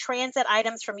for in-transit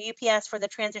items from UPS for the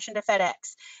transition to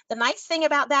FedEx? The nice thing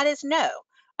about that is no.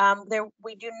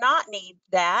 We do not need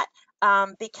that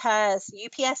because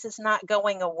UPS is not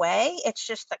going away. It's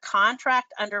just the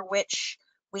contract under which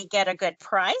we get a good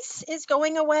price is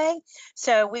going away.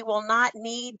 So we will not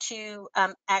need to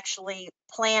actually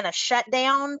plan a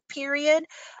shutdown period.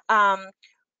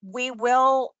 We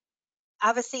will,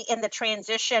 obviously, in the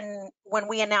transition, when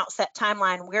we announce that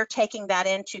timeline, we're taking that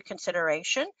into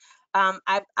consideration.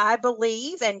 I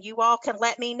believe, and you all can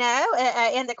let me know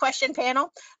in the question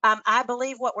panel, I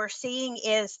believe what we're seeing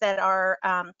is that our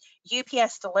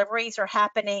UPS deliveries are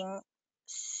happening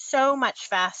so much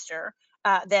faster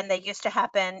than they used to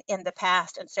happen in the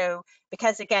past. And so,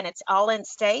 because again, it's all in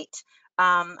state,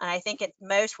 and I think at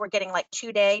most we're getting like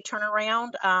 2-day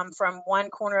turnaround from one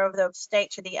corner of the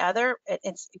state to the other.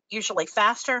 It's usually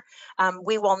faster.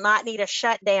 We will not need a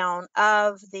shutdown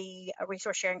of the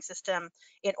resource sharing system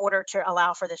in order to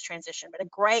allow for this transition. But a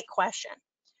great question.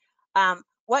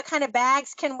 What kind of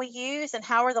bags can we use, and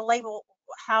how are the label?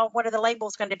 What are the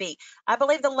labels going to be? I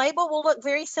believe the label will look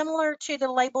very similar to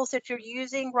the labels that you're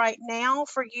using right now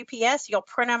for UPS. You'll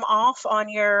print them off on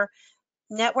your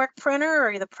network printer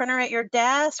or the printer at your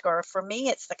desk, or for me,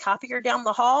 it's the copier down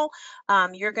the hall.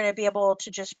 You're going to be able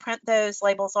to just print those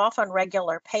labels off on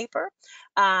regular paper.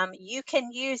 You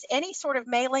can use any sort of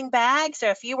mailing bag. So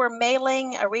if you were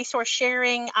mailing a resource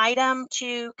sharing item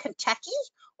to Kentucky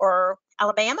or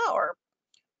Alabama or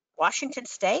Washington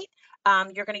State,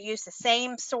 you're going to use the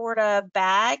same sort of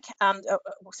bag,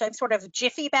 same sort of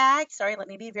jiffy bag. Sorry, let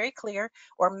me be very clear.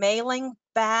 Or mailing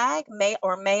bag,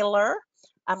 or mailer.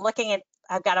 I'm looking at,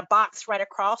 I've got a box right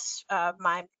across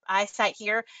my eyesight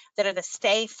here that are the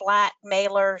Stay Flat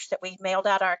mailers that we've mailed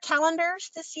out our calendars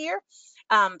this year.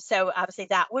 So obviously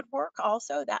that would work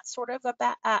also. That sort of a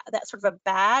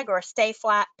bag or a Stay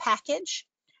Flat package.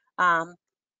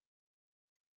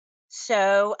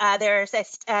 So there's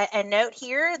a note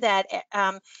here that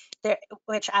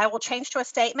which I will change to a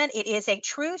statement. It is a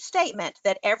true statement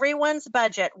that everyone's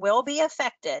budget will be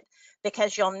affected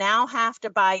because you'll now have to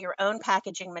buy your own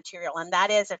packaging material, and that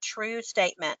is a true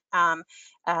statement.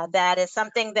 That is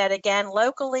something that, again,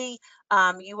 locally,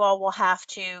 you all will have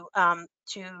to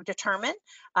determine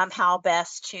how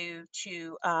best to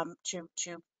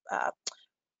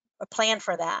plan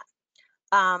for that.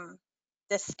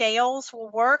 The scales will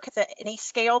work. Any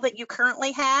scale that you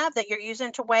currently have that you're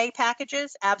using to weigh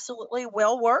packages absolutely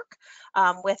will work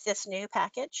with this new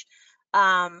package.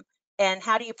 And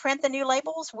how do you print the new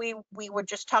labels? We were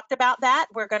just talked about that.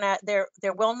 We're gonna there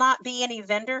will not be any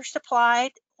vendor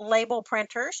supplied label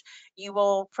printers. You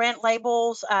will print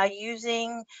labels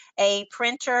using a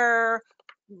printer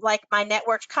like my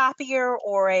networked copier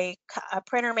or a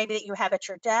printer maybe that you have at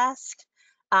your desk.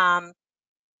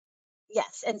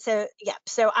 Yes, and so, yeah,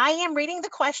 so I am reading the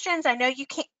questions. I know you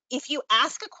can't, if you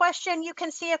ask a question, you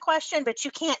can see a question, but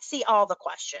you can't see all the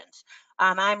questions.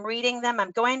 I'm reading them.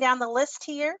 I'm going down the list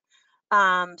here.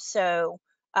 So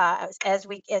as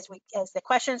the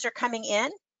questions are coming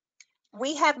in,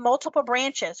 we have multiple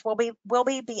branches. Will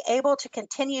we be able to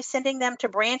continue sending them to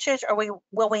branches, or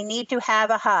will we need to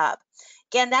have a hub?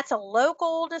 Again, that's a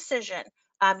local decision.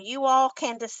 You all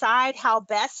can decide how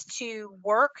best to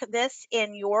work this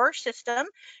in your system.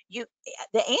 The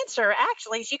answer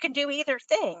actually is you can do either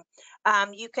thing.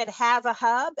 You could have a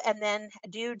hub and then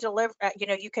do deliver.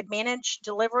 You could manage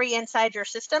delivery inside your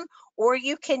system, or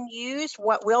you can use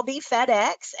what will be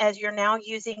FedEx as you're now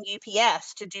using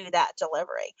UPS to do that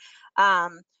delivery.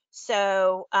 That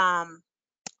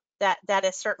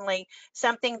is certainly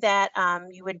something that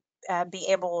you would be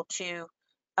able to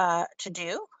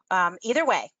do either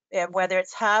way, whether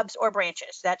it's hubs or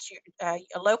branches. That's your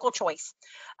a local choice.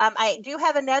 I do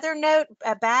have another note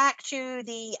back to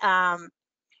the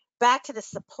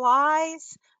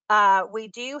supplies. We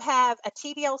do have a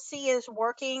TBLC is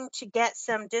working to get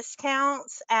some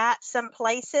discounts at some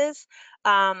places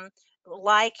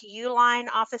like Uline,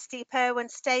 Office Depot, and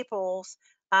Staples.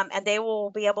 And they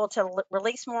will be able to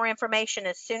release more information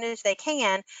as soon as they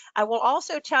can. I will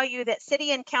also tell you that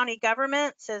city and county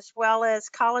governments, as well as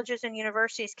colleges and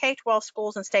universities, K-12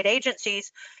 schools, and state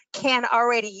agencies can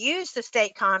already use the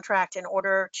state contract in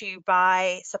order to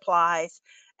buy supplies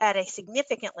at a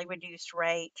significantly reduced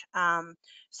rate.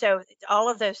 So all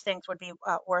of those things would be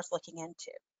worth looking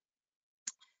into.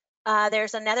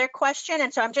 There's another question,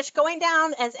 and so I'm just going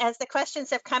down as the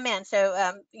questions have come in.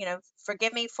 So, you know,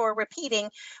 forgive me for repeating.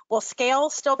 Will scale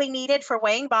still be needed for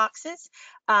weighing boxes?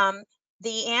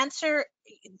 The answer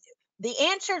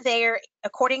there,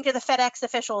 according to the FedEx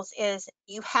officials, is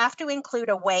you have to include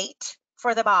a weight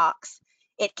for the box.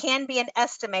 It can be an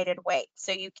estimated weight,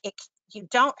 so you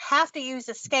don't have to use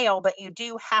a scale, but you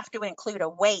do have to include a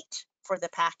weight for the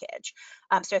package.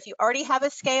 So if you already have a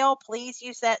scale, please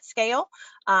use that scale.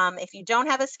 If you don't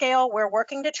have a scale, we're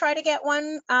working to try to get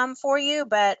one for you,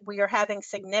 but we are having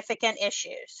significant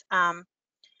issues.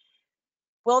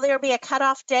 Will there be a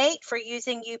cutoff date for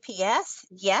using UPS?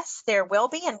 Yes, there will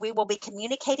be, and we will be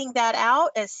communicating that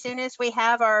out as soon as we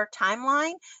have our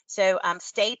timeline. So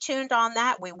stay tuned on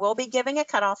that. We will be giving a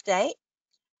cutoff date.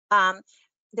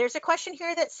 There's a question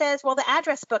here that says, will the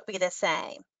address book be the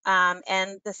same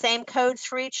and the same codes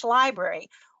for each library?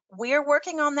 We're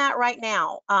working on that right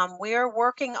now. We're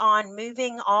working on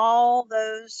moving all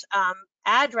those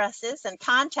addresses and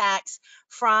contacts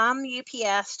from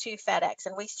UPS to FedEx,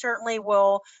 and we certainly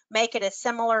will make it as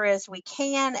similar as we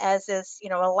can, as is, you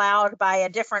know, allowed by a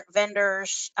different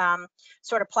vendor's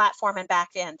sort of platform and back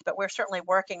end, but we're certainly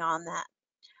working on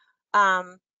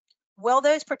that. Will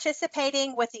those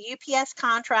participating with the UPS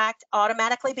contract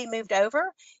automatically be moved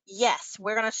over? Yes,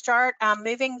 we're going to start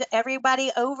moving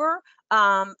everybody over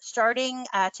starting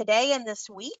today and this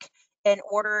week in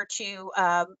order to,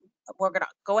 we're going to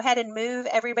go ahead and move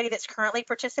everybody that's currently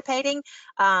participating.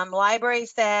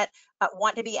 Libraries that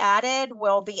want to be added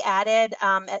will be added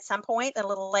at some point a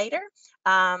little later.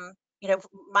 You know,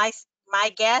 my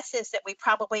guess is that we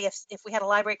probably, if we had a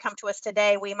library come to us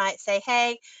today, we might say,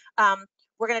 hey,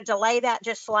 we're going to delay that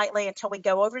just slightly until we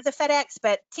go over to the FedEx,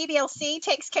 but TBLC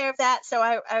takes care of that. So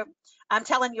I'm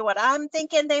telling you what I'm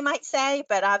thinking they might say,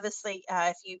 but obviously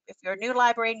if you're a new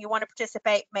library and you want to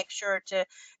participate, make sure to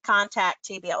contact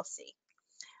TBLC.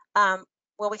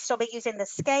 Will we still be using the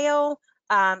scale?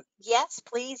 Yes,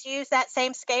 please use that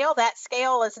same scale. That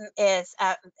scale is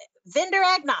vendor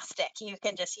agnostic. You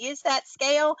can just use that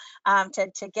scale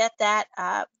to get that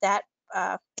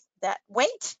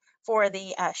weight for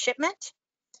the shipment.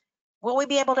 Will we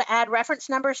be able to add reference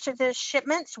numbers to the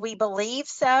shipments? We believe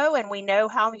so, and we know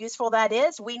how useful that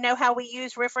is. We know how we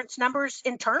use reference numbers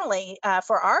internally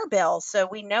for our bills, so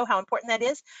we know how important that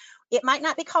is. It might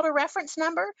not be called a reference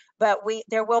number, but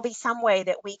there will be some way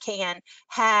that we can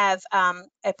have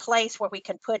a place where we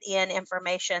can put in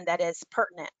information that is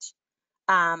pertinent.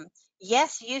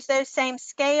 Yes, use those same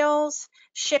scales.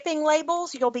 Shipping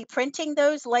labels, you'll be printing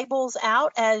those labels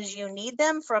out as you need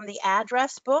them from the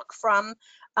address book from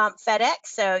FedEx.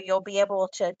 So you'll be able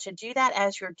to do that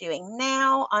as you're doing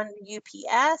now on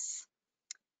UPS.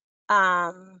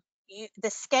 The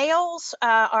scales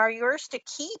are yours to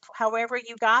keep, however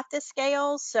you got the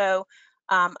scales. So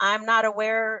I'm not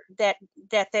aware that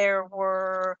there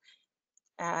were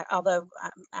although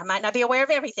I might not be aware of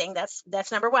everything,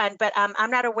 that's number one, but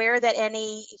I'm not aware that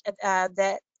any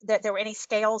that there were any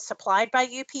scales supplied by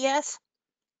UPS,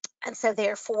 and so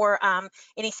therefore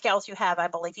any scales you have, I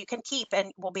believe you can keep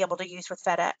and will be able to use with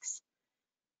FedEx.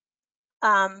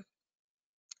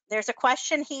 There's a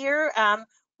question here.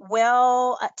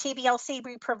 Will TBLC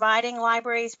be providing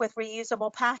libraries with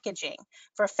reusable packaging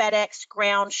for FedEx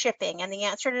ground shipping? And the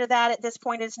answer to that at this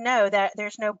point is no, that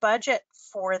there's no budget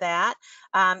for that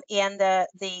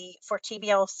for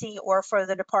TBLC or for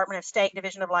the Department of State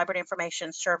Division of Library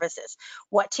Information Services.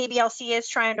 What TBLC is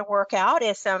trying to work out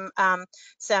is some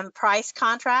price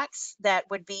contracts that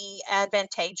would be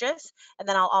advantageous. And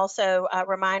then I'll also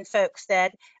remind folks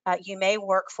that you may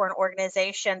work for an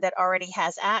organization that already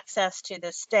has access to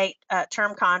the state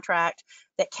term contract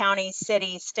that counties,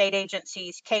 cities, state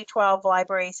agencies, K-12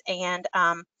 libraries, and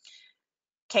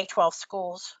K-12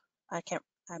 schools. I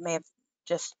may have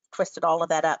just twisted all of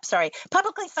that up. Sorry.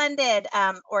 Publicly funded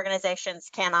organizations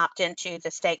can opt into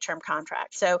the state term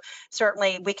contract. So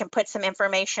certainly we can put some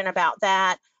information about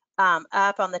that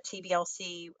up on the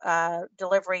TBLC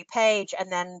delivery page,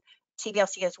 and then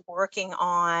TBLC is working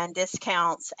on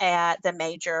discounts at the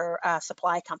major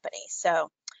supply companies. So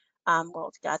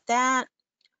we've got that.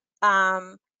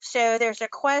 So there's a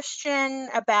question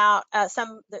about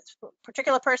some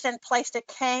particular person placed a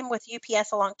claim with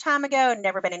UPS a long time ago and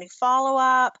never been any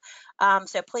follow-up.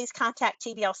 So please contact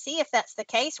TBLC if that's the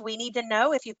case. We need to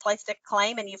know if you've placed a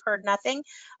claim and you've heard nothing.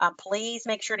 Please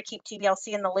make sure to keep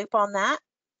TBLC in the loop on that.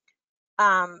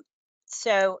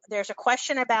 So there's a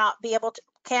question about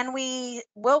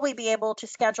will we be able to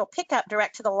schedule pickup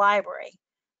direct to the library?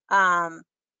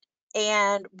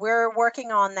 And we're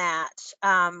working on that.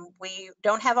 We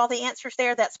don't have all the answers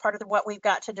there. That's part of what we've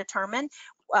got to determine.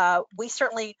 We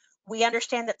certainly we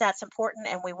understand that that's important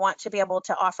and we want to be able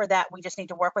to offer that. We just need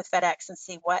to work with FedEx and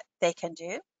see what they can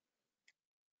do.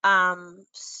 There's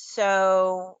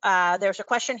a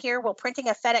question here, will printing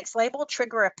a FedEx label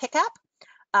trigger a pickup?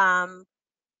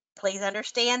 Please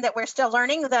understand that we're still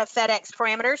learning the FedEx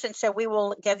parameters, and so we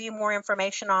will give you more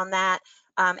information on that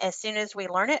as soon as we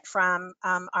learn it from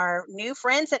our new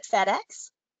friends at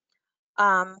FedEx.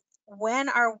 When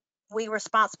are we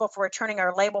responsible for returning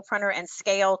our label printer and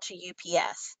scale to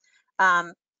UPS?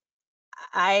 I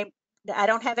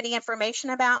don't have any information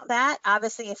about that.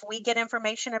 Obviously, if we get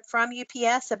information from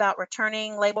UPS about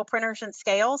returning label printers and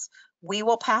scales, we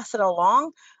will pass it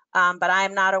along. But I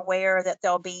am not aware that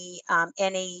there'll be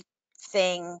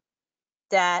anything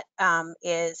that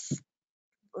has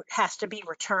to be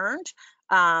returned.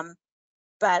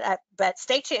 But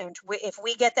stay tuned. If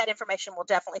we get that information, we'll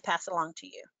definitely pass it along to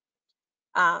you.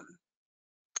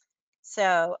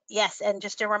 So yes, and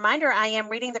just a reminder, I am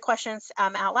reading the questions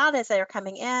out loud as they're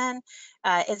coming in.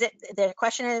 The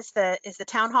question is the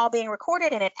town hall being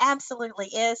recorded? And it absolutely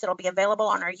is. It'll be available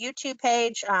on our YouTube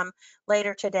page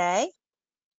later today.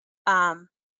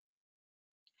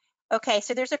 Okay,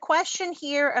 so there's a question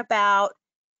here about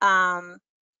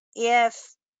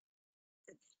if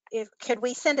could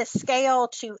we send a scale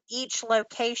to each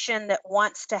location that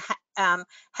wants to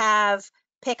have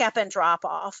pickup and drop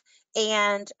off.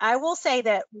 And I will say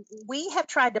that we have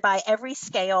tried to buy every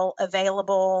scale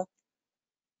available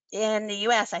in the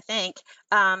US, I think,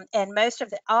 and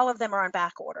all of them are on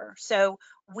back order. So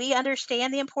we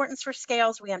understand the importance for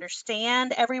scales. We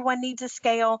understand everyone needs a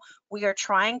scale. We are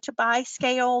trying to buy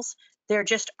scales. There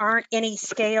just aren't any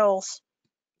scales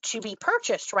to be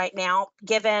purchased right now,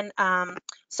 given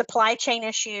supply chain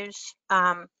issues,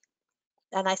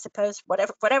 and I suppose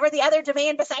whatever the other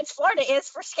demand besides Florida is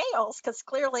for scales, because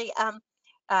clearly there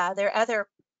are other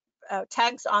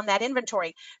tags on that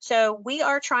inventory. So we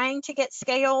are trying to get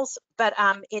scales, but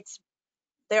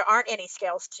there aren't any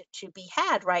scales to be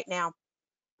had right now.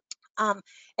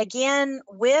 Again,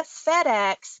 with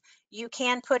FedEx, you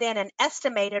can put in an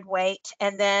estimated weight,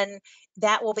 and then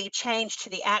that will be changed to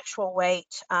the actual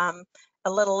weight a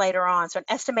little later on. So an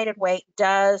estimated weight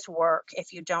does work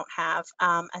if you don't have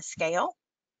a scale.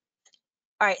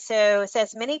 All right, so it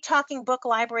says many talking book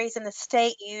libraries in the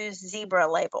state use zebra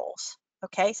labels.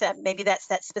 Okay, so maybe that's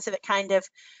that specific kind of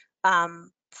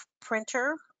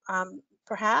printer,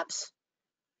 perhaps.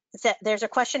 There's a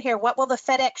question here, what will the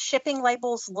FedEx shipping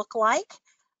labels look like?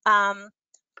 I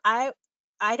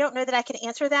don't know that I can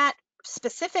answer that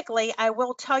specifically. I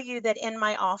will tell you that in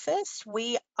my office,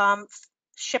 we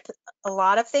ship a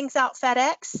lot of things out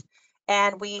FedEx,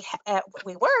 and we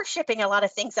were shipping a lot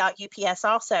of things out UPS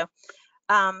also.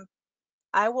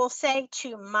 I will say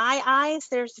to my eyes,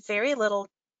 there's very little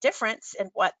difference in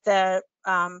what the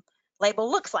label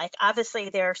looks like. Obviously,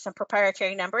 there are some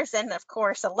proprietary numbers and, of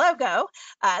course, a logo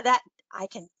that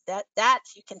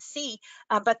you can see,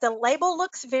 but the label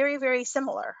looks very, very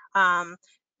similar. So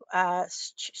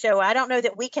I don't know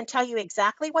that we can tell you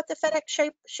exactly what the FedEx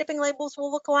shipping labels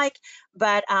will look like,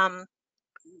 but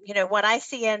you know, what I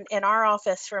see in our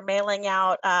office for mailing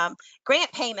out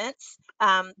grant payments,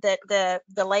 that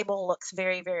the label looks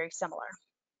very, very similar.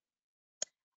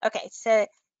 Okay, so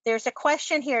there's a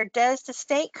question here, does the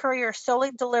state courier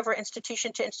solely deliver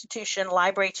institution to institution,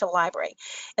 library to library?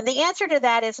 And the answer to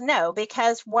that is no,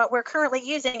 because what we're currently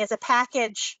using is a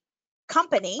package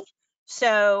company.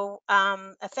 So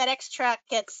a FedEx truck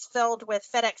gets filled with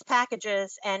FedEx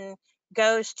packages and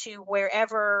goes to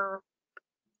wherever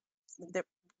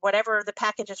whatever the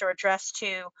packages are addressed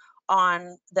to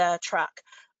on the truck.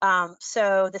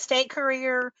 So the state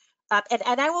courier,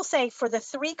 and I will say for the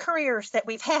 3 couriers that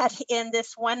we've had in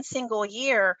this one single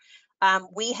year,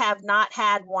 we have not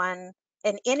had one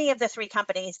in any of the 3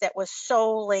 companies that was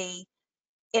solely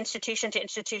institution to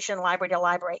institution, library to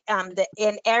library.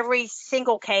 In every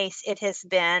single case, it has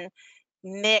been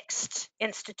mixed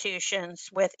institutions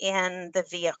within the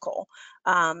vehicle.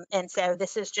 And so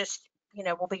this is just, you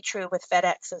know, will be true with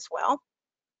FedEx as well.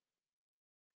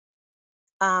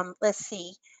 Let's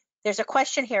see. There's a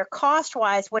question here.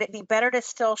 Cost-wise, would it be better to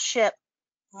still ship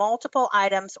multiple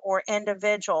items or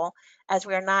individual, as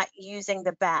we are not using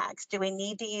the bags? Do we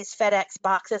need to use FedEx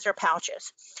boxes or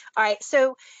pouches? All right.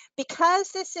 So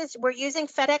because we're using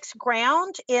FedEx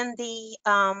Ground in the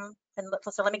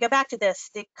so let me go back to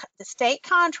this. The state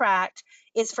contract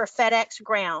is for FedEx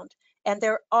Ground, and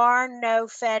there are no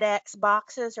FedEx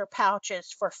boxes or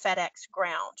pouches for FedEx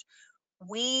Ground.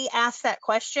 We asked that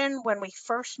question when we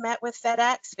first met with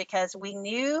FedEx because we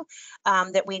knew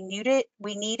that we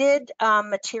needed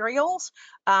materials,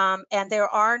 and there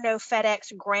are no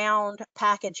FedEx ground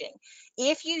packaging.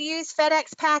 If you use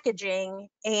FedEx packaging,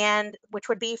 and which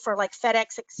would be for like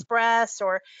FedEx Express,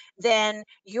 or then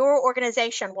your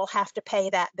organization will have to pay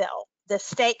that bill. The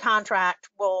state contract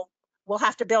will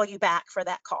have to bill you back for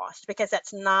that cost because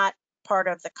that's not part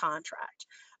of the contract.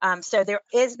 So there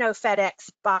is no FedEx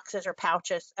boxes or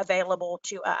pouches available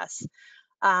to us.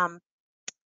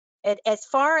 As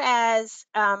far as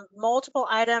multiple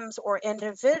items or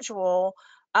individual,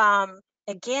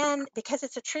 again, because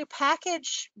it's a true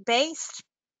package-based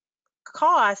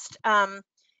cost, I'm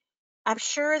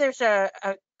sure there's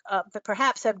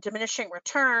perhaps a diminishing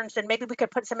returns, and maybe we could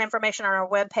put some information on our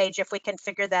webpage if we can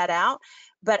figure that out.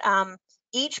 But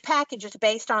each package is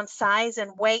based on size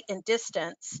and weight and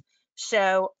distance.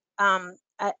 So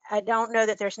I don't know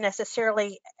that there's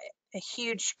necessarily a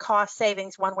huge cost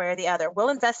savings one way or the other. We'll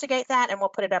investigate that and we'll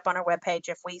put it up on our webpage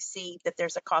if we see that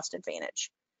there's a cost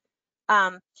advantage.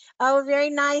 Oh, very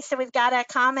nice. So we've got a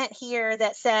comment here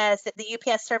that says that the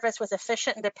UPS service was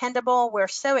efficient and dependable. We're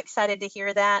so excited to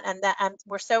hear that, and that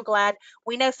we're so glad.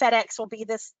 We know FedEx will be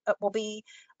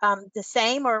the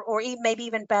same, or even, maybe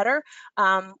even better.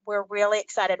 We're really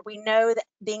excited. We know that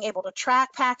being able to track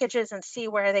packages and see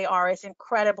where they are is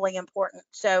incredibly important.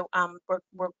 So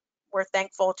we're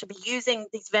thankful to be using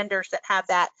these vendors that have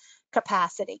that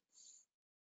capacity.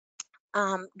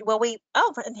 Will we,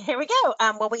 oh, here we go.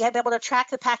 Will we be able to track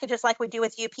the packages like we do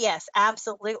with UPS?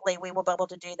 Absolutely, we will be able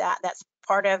to do that. That's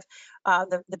part of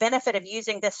the benefit of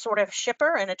using this sort of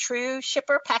shipper, and a true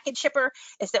shipper, package shipper,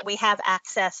 is that we have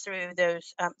access through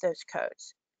those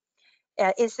codes.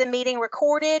 Is the meeting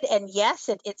recorded? And yes,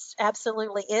 it's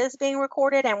absolutely is being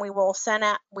recorded, and we will send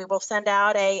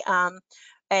out a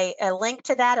link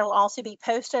to that. It'll also be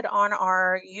posted on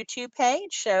our YouTube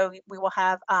page, so we will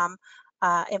have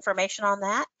information on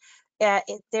that.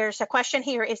 There's a question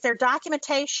here. Is there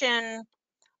documentation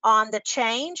on the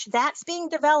change? That's being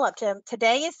developed.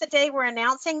 Today is the day we're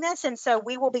announcing this, and so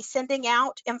we will be sending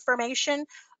out information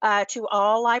to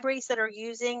all libraries that are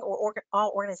using, or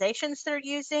all organizations that are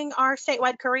using our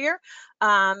statewide courier,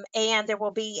 and there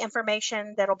will be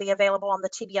information that will be available on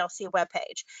the TBLC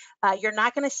webpage. You're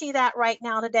not going to see that right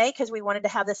now today because we wanted to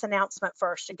have this announcement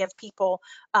first to give people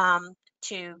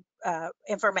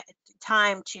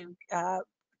time to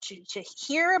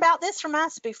hear about this from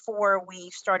us before we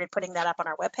started putting that up on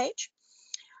our webpage.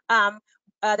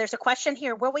 There's a question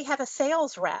here, will we have a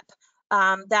sales rep?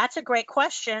 That's a great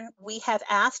question. We have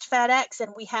asked FedEx,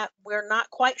 and we're not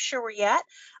quite sure yet.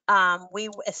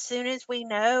 As soon as we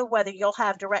know whether you'll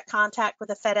have direct contact with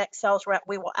a FedEx sales rep,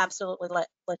 we will absolutely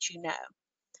let you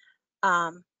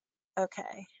know.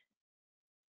 Okay.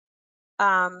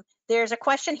 There's a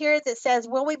question here that says,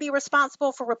 will we be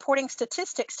responsible for reporting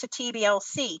statistics to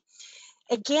TBLC?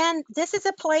 Again, this is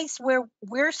a place where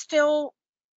we're still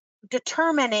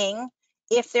determining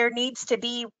if there needs to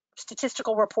be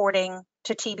statistical reporting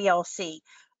to TBLC.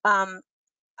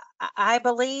 I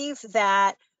believe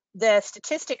that the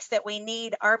statistics that we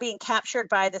need are being captured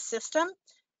by the system.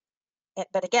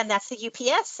 But again, that's the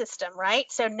UPS system, right?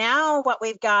 So now what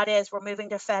we've got is we're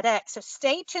moving to FedEx. So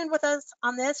stay tuned with us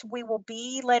on this. We will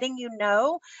be letting you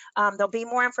know. There'll be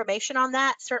more information on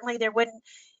that. Certainly there wouldn't,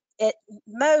 at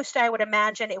most, I would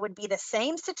imagine it would be the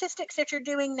same statistics that you're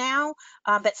doing now,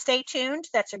 but stay tuned.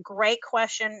 That's a great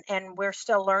question, and we're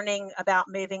still learning about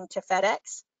moving to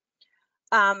FedEx.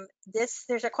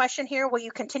 There's a question here, will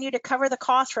you continue to cover the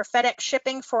cost for FedEx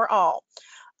shipping for all?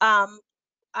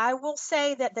 I will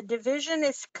say that the division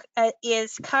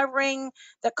is covering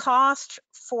the cost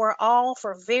for all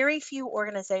for very few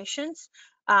organizations.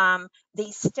 The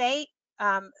state,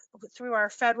 through our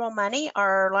federal money,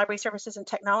 our Library Services and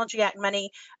Technology Act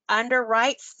money,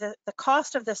 underwrites the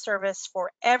cost of the service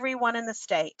for everyone in the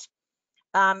state.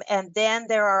 And then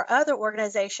there are other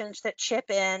organizations that chip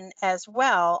in as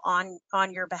well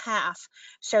on your behalf.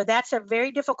 So that's a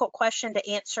very difficult question to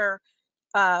answer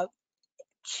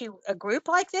to a group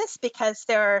like this, because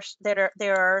there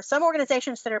are some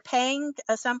organizations that are paying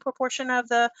some proportion of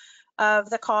the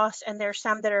cost, and there's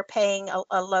some that are paying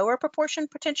a lower proportion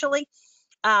potentially.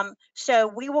 So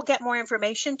we will get more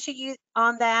information to you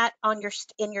on that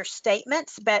in your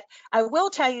statements, but I will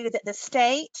tell you that the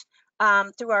state,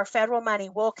 through our federal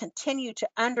money, will continue to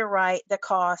underwrite the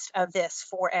cost of this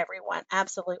for everyone.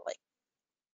 Absolutely.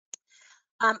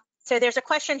 So there's a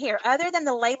question here. Other than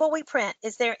the label we print,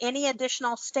 is there any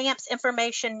additional stamps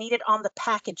information needed on the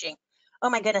packaging? Oh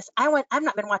my goodness, I've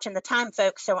not been watching the time,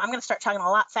 folks, so I'm going to start talking a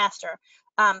lot faster.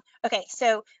 Okay,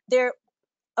 so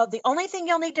the only thing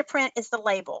you'll need to print is the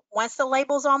label. Once the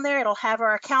label's on there, it'll have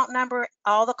our account number.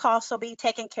 All the costs will be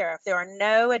taken care of. There are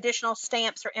no additional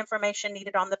stamps or information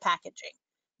needed on the packaging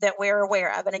that we're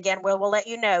aware of. And again, we'll let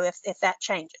you know if that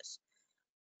changes.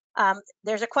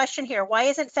 There's a question here. Why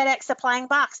isn't FedEx supplying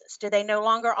boxes? Do they no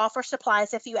longer offer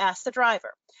supplies if you ask the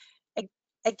driver?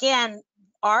 Again,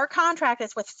 our contract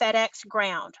is with FedEx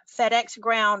Ground. FedEx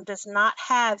Ground does not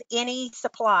have any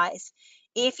supplies.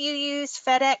 If you use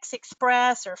FedEx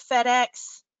Express or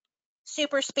FedEx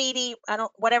Super Speedy,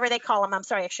 whatever they call them, I'm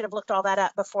sorry, I should have looked all that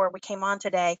up before we came on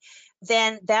today,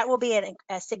 then that will be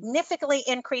a significantly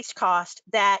increased cost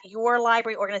that your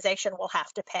library organization will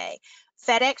have to pay.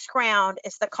 FedEx Ground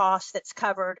is the cost that's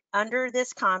covered under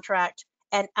this contract,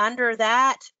 and under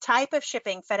that type of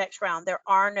shipping, FedEx Ground, there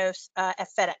are no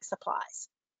FedEx supplies.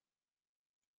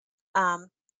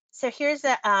 So here's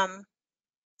the,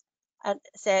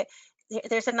 so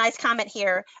there's a nice comment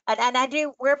here,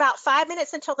 and we're about 5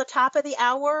 minutes until the top of the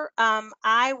hour.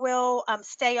 I will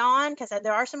stay on because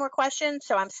there are some more questions.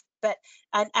 So but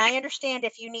I understand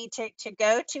if you need to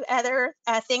go to other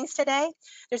things today.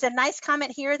 There's a nice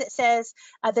comment here that says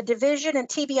the division and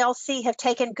TBLC have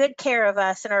taken good care of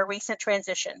us in our recent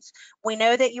transitions. We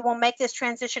know that you will make this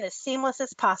transition as seamless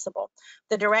as possible.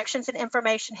 The directions and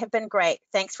information have been great.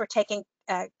 Thanks for taking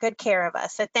good care of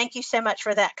us. So thank you so much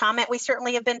for that comment. We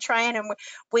certainly have been trying, and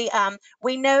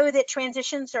we know that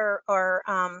transitions are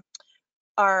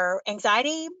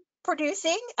anxiety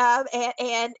producing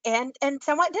and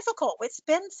somewhat difficult. It's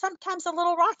been sometimes a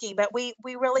little rocky, but we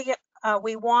really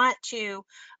we want to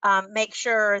make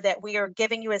sure that we are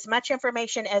giving you as much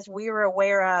information as we are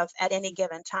aware of at any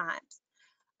given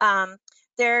time.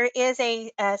 There is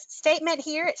a statement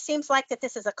here. It seems like that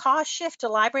this is a cost shift to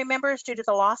library members due to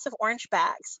the loss of orange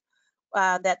bags.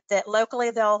 That locally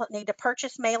they'll need to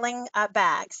purchase mailing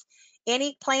bags.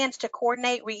 Any plans to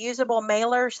coordinate reusable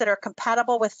mailers that are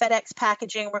compatible with FedEx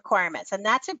packaging requirements? And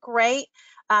that's a great,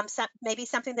 maybe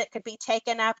something that could be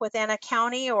taken up within a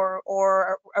county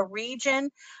or a region.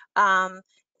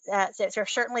 There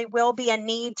certainly will be a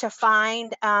need to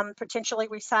find potentially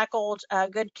recycled,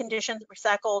 good condition,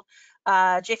 recycled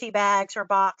Jiffy bags or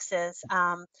boxes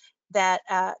that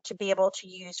to be able to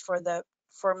use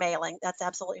for mailing. That's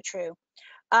absolutely true.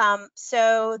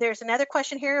 So there's another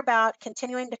question here about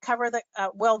continuing to cover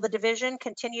will the division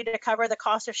continue to cover the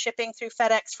cost of shipping through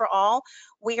FedEx for all?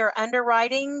 We are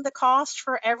underwriting the cost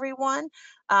for everyone.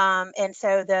 And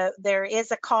so there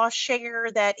is a cost share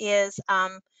that is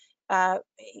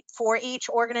for each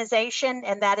organization,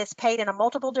 and that is paid in a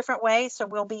multiple different ways. So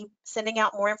we'll be sending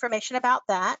out more information about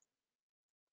that.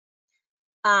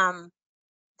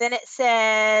 Then it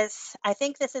says, I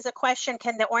think this is a question,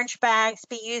 can the orange bags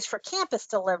be used for campus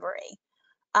delivery?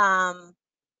 And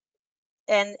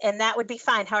that would be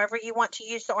fine. However you want to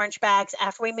use the orange bags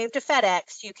after we move to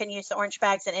FedEx, you can use the orange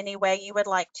bags in any way you would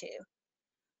like to.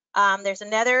 There's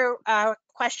another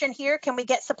question here. Can we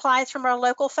get supplies from our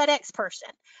local FedEx person?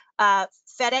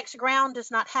 FedEx Ground does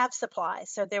not have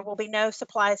supplies, so there will be no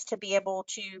supplies to be able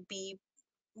to be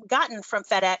gotten from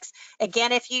FedEx.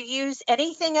 Again, if you use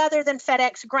anything other than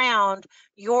FedEx Ground,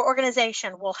 your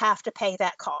organization will have to pay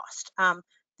that cost.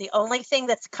 The only thing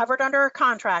that's covered under a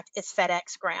contract is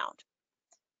FedEx Ground.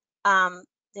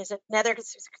 There's another,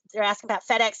 they're asking about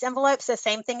FedEx envelopes. The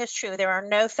same thing is true. There are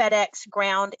no FedEx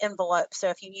Ground envelopes. So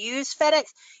if you use FedEx,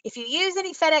 if you use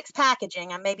any FedEx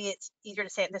packaging, and maybe it's easier to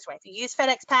say it this way, if you use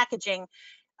FedEx packaging,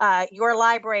 your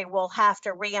library will have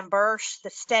to reimburse the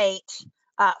state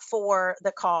for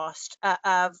the cost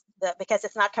because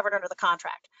it's not covered under the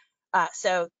contract.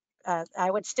 So I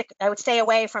would stay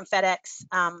away from FedEx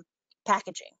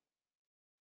packaging.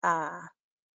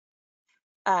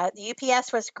 The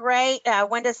UPS was great.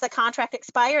 When does the contract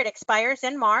expire? It expires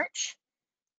in March.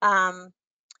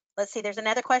 Let's see, there's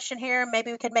another question here.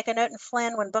 Maybe we could make a note in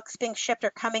Flynn when books being shipped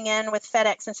are coming in with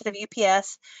FedEx instead of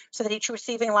UPS so that each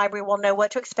receiving library will know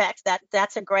what to expect.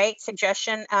 That's a great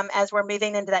suggestion as we're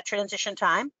moving into that transition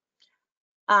time.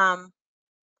 Are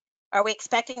we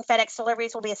expecting FedEx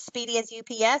deliveries will be as speedy as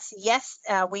UPS? Yes,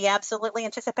 we absolutely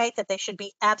anticipate that they should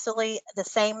be absolutely the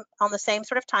same, on the same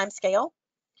sort of time scale.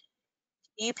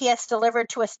 UPS delivered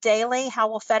to us daily. How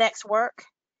will FedEx work?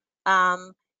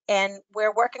 And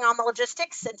we're working on the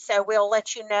logistics, and so we'll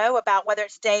let you know about whether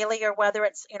it's daily or whether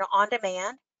it's on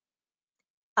demand.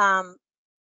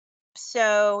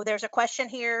 So there's a question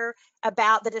here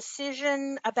about the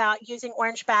decision about using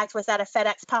orange bags. Was that a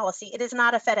FedEx policy? It is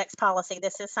not a FedEx policy.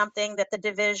 This is something that the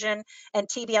division and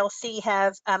TBLC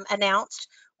have announced.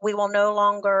 we will no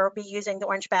longer be using the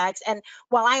orange bags. And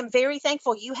while I am very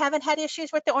thankful you haven't had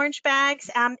issues with the orange bags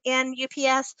in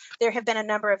UPS, there have been a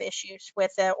number of issues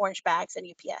with the orange bags in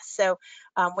UPS. So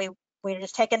we're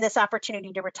just taking this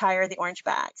opportunity to retire the orange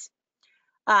bags.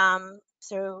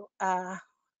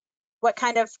 What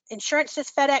kind of insurance does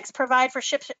FedEx provide for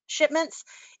shipments?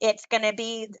 It's going to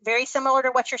be very similar to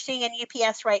what you're seeing in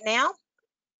UPS right now.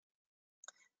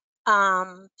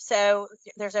 So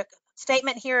there's a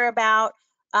statement here about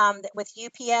that with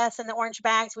UPS and the orange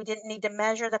bags, we didn't need to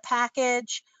measure the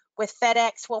package. With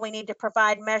FedEx, will we need to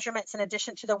provide measurements in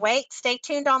addition to the weight? Stay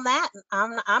tuned on that.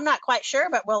 I'm not quite sure,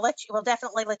 but we'll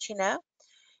definitely let you know.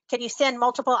 Can you send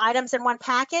multiple items in one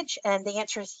package? And the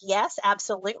answer is yes,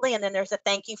 absolutely. And then there's a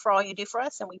thank you for all you do for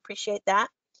us, and we appreciate that.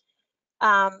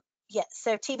 Yes,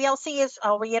 so TBLC is,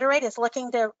 I'll reiterate, is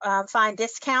looking to find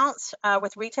discounts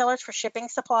with retailers for shipping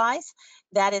supplies.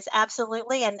 That is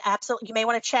absolutely, and absolutely, you may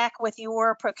want to check with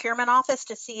your procurement office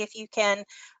to see if you can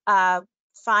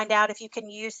find out if you can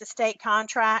use the state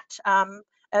contract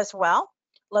as well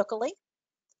locally.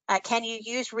 Can you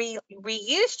use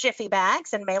reuse Jiffy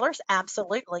bags and mailers?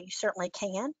 Absolutely, you certainly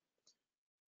can.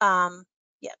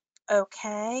 Yep.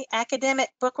 Okay. Academic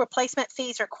book replacement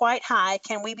fees are quite high.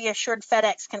 Can we be assured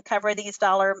FedEx can cover these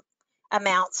dollar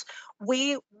amounts?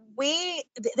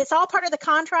 It's all part of the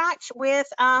contract with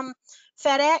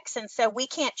FedEx, and so we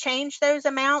can't change those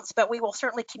amounts, but we will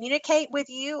certainly communicate with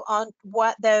you on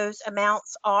what those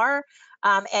amounts are.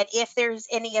 And if there's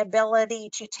any ability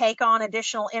to take on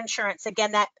additional insurance,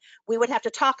 again, that we would have to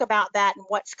talk about that and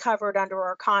what's covered under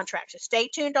our contract. So stay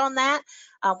tuned on that.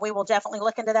 We will definitely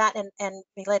look into that and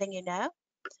be letting you know.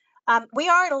 We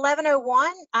are at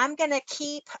 11:01. I'm going to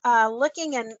keep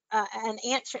looking and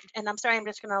answer. And I'm sorry, I'm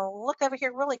just going to look over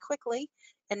here really quickly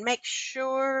and make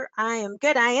sure I am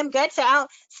good. I am good. So I'll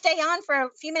stay on for a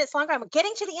few minutes longer. I'm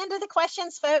getting to the end of the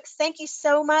questions, folks. Thank you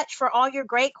so much for all your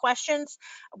great questions.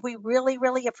 We really,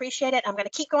 really appreciate it. I'm going to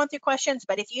keep going through questions,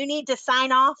 but if you need to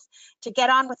sign off to get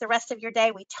on with the rest of your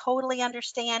day, we totally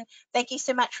understand. Thank you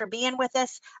so much for being with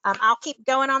us. I'll keep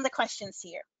going on the questions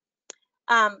here.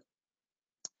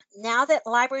 Now that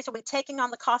libraries will be taking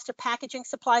on the cost of packaging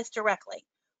supplies directly,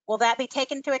 will that be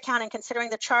taken into account in considering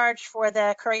the charge for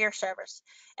the courier service?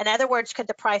 In other words, could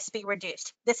the price be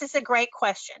reduced? This is a great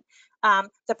question.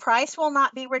 The price will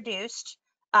not be reduced.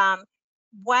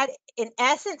 What in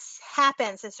essence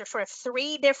happens is there's sort of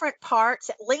three different parts,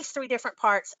 at least three different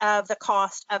parts of the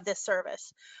cost of this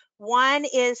service. One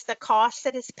is the cost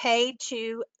that is paid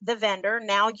to the vendor,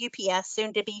 now UPS,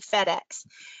 soon to be FedEx.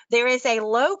 There is a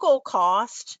local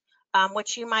cost,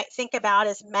 which you might think about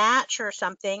as match or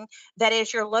something, that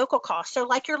is your local cost. So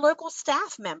like your local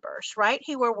staff members, right,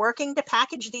 who are working to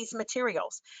package these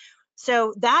materials.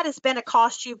 So that has been a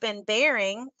cost you've been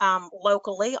bearing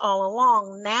locally all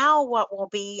along. Now what will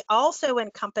be also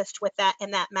encompassed with that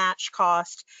in that match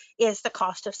cost is the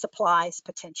cost of supplies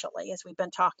potentially, as we've been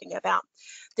talking about.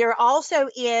 There also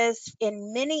is,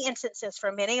 in many instances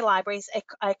for many libraries,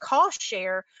 a cost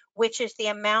share, which is the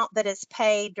amount that is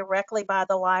paid directly by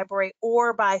the library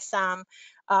or by some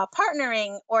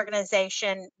partnering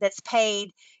organization that's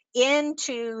paid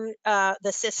into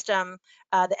the system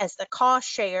as the cost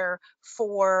share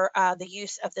for the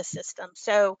use of the system.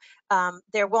 So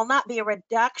there will not be a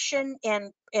reduction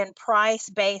in price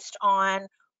based on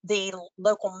the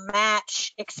local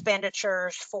match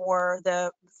expenditures for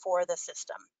the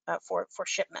system for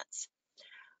shipments.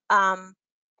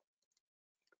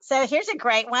 So here's a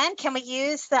great one. Can we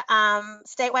use the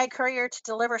statewide courier to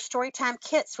deliver storytime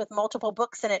kits with multiple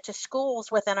books in it to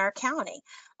schools within our county?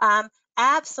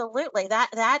 Absolutely,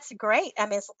 that's great. I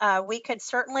mean, we could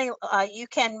certainly, you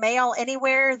can mail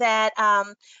anywhere that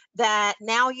that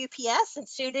now UPS and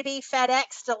soon to be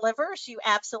FedEx delivers. You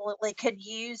absolutely could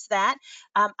use that.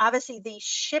 Obviously, the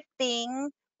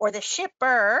shipping or the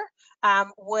shipper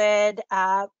would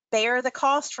bear the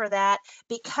cost for that,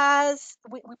 because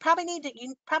we probably need to,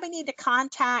 you probably need to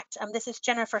contact, this is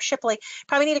Jennifer Shipley,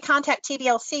 probably need to contact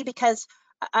TBLC, because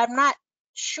I'm not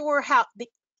sure how,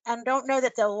 I don't know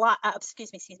that the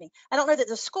excuse me, I don't know that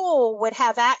the school would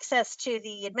have access to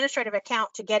the administrative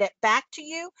account to get it back to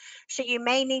you. So you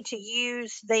may need to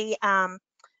use the,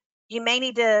 you may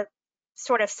need to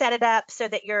sort of set it up so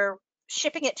that you're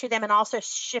shipping it to them and also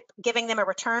giving them a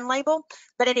return label.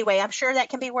 But anyway, I'm sure that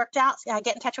can be worked out.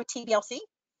 Get in touch with TBLC.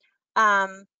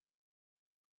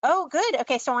 Oh, good.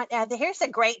 Okay, so here's a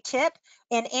great tip.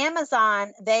 In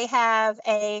Amazon, they have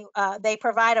a they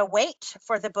provide a weight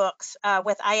for the books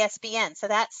with ISBN. So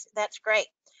that's great.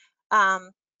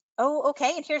 Oh,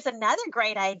 okay. And here's another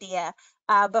great idea.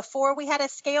 Before we had a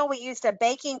scale, we used a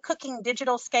baking, cooking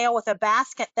digital scale with a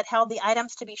basket that held the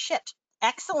items to be shipped.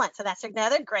 Excellent. So that's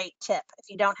another great tip if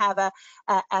you don't have a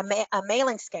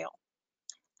mailing scale.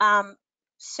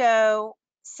 So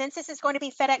since this is going to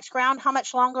be FedEx ground, how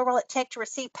much longer will it take to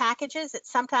receive packages? It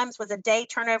sometimes was a day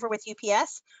turnover with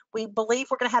UPS. We believe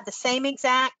we're going to have the same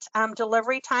exact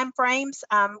delivery time frames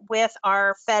with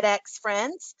our FedEx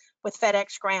friends with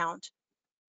FedEx ground.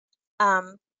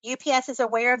 UPS is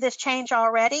aware of this change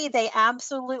already. They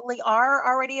absolutely are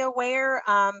already aware.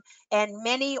 And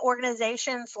many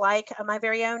organizations like my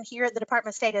very own here at the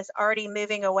Department of State is already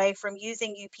moving away from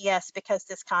using UPS because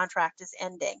this contract is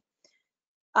ending.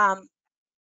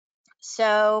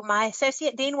 So my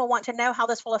associate dean will want to know how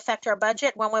this will affect our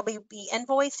budget when will we be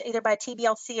invoiced either by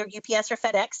TBLC or UPS or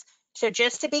FedEx. So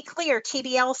just to be clear,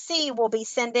 TBLC will be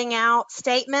sending out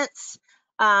statements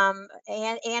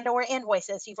and or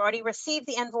invoices. You've already received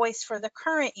the invoice for the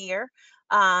current year.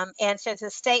 And so the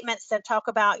statements that talk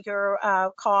about your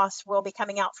costs will be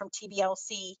coming out from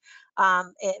TBLC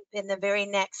in the very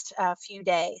next few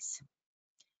days.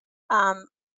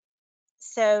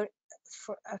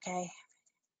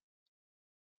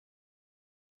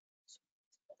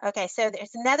 Okay, so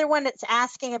there's another one that's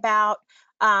asking about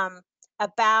if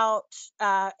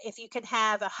you could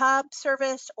have a hub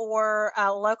service or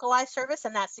a localized service,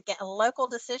 and that's again a local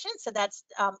decision. So that's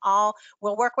all.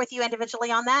 We'll work with you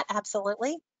individually on that.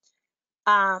 Absolutely.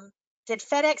 Did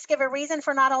FedEx give a reason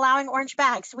for not allowing orange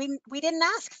bags? We didn't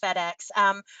ask FedEx.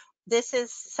 This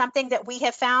is something that we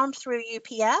have found through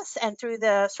UPS and through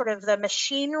the sort of the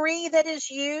machinery that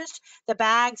is used. The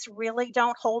bags really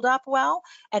don't hold up well,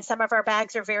 and some of our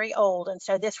bags are very old. And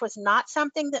so this was not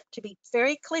something that, to be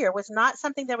very clear, was not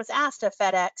something that was asked of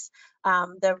FedEx.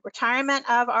 The retirement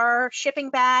of our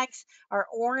shipping bags, our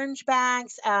orange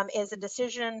bags, is a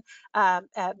decision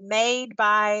made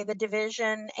by the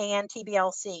division and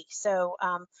TBLC. So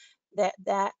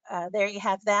there you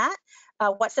have that.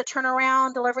 What's the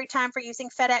turnaround delivery time for using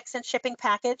FedEx and shipping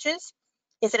packages?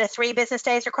 Is it a 3 business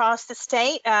days across the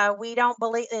state? We don't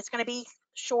believe it's going to be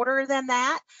shorter than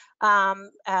that. On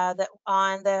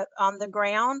the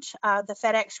ground, the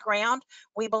FedEx ground,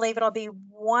 we believe it'll be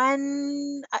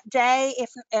 1 day,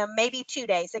 if maybe 2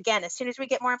 days. Again, as soon as we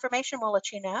get more information, we'll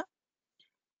let you know.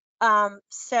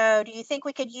 So do you think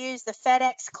we could use the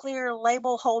FedEx clear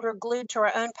label holder glued to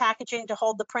our own packaging to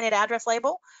hold the printed address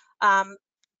label?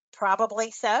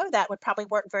 Probably so. That would probably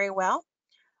work very well.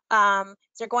 Is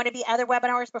there going to be other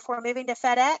webinars before moving to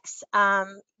FedEx?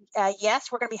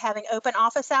 Yes, we're going to be having open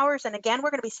office hours. And again,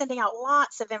 we're going to be sending out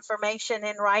lots of information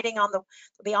in writing on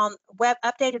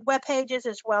updated web pages,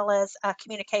 as well as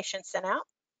communication sent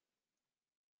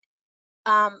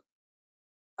out.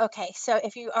 Okay, so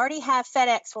if you already have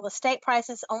FedEx, will the state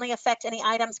prices only affect any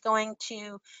items going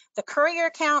to the courier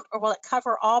account, or will it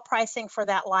cover all pricing for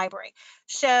that library?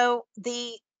 So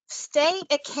the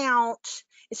state account,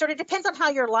 it sort of depends on how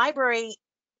your library,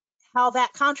 how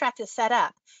that contract is set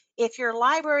up. If your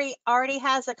library already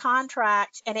has a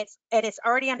contract and it's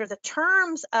already under the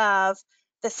terms of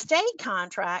the state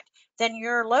contract, then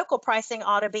your local pricing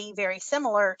ought to be very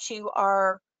similar to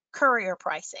our courier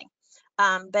pricing.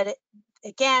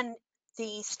 Again,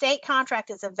 the state contract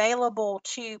is available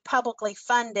to publicly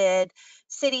funded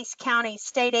cities, counties,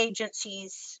 state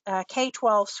agencies,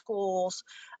 K-12 schools,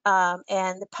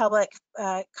 and the public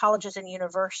colleges and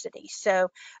universities.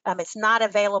 So it's not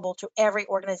available to every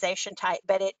organization type,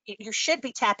 but you should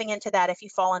be tapping into that if you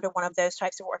fall into one of those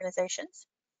types of organizations.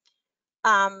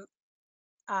 All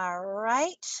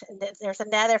right, there's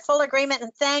another full agreement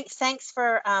and thanks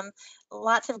for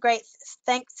lots of great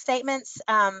statements.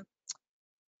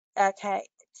 Okay,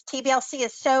 TBLC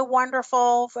is so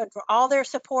wonderful for all their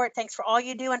support. Thanks for all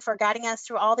you do and for guiding us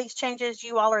through all these changes.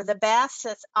 You all are the best.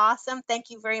 That's awesome. Thank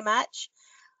you very much.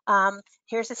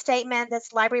 Here's a statement.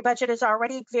 This library budget is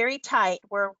already very tight.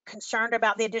 We're concerned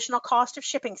about the additional cost of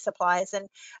shipping supplies, and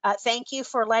thank you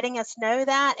for letting us know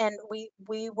that. And we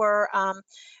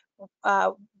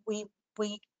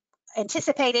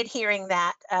anticipated hearing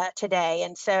that today,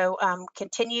 and so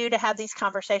continue to have these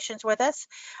conversations with us.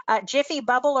 Jiffy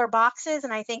bubble or boxes,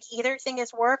 and I think either thing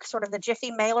is work, sort of the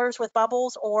Jiffy mailers with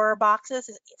bubbles or boxes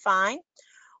is fine.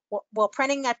 Will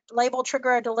printing a label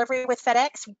trigger a delivery with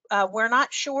FedEx? We're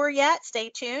not sure yet. Stay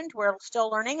tuned. We're still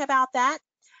learning about that.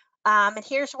 And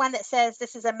here's one that says,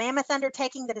 this is a mammoth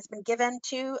undertaking that has been given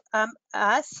to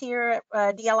us here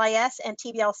at DLIS and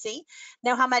TBLC.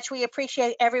 Know how much we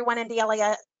appreciate everyone in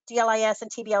DLIS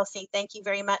and TBLC. Thank you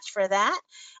very much for that.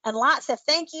 And lots of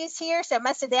thank yous here. So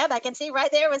Deb, I can see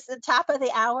right there was the top of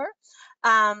the hour.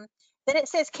 Then it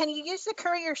says, can you use the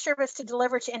courier service to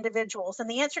deliver to individuals? And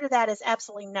the answer to that is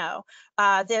absolutely no.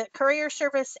 The courier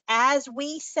service, as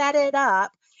we set it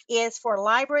up, is for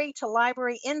library to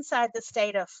library inside the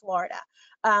state of Florida.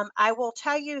 I will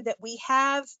tell you that we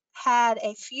have had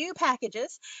a few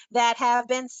packages that have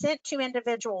been sent to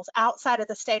individuals outside of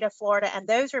the state of Florida, and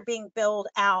those are being billed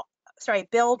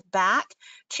back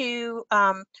to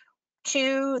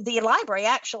the library,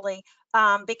 actually,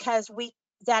 because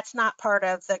that's not part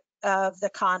of the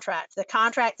contract. The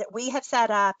contract that we have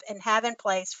set up and have in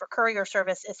place for courier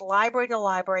service is library to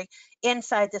library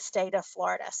inside the state of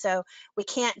Florida. So we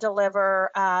can't deliver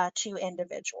to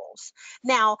individuals.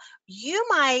 Now, you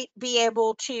might be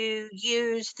able to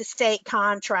use the state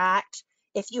contract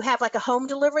if you have like a home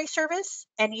delivery service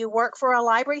and you work for a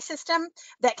library system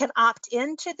that can opt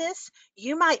into this.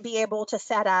 You might be able to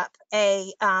set up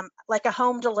a like a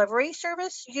home delivery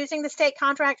service using the state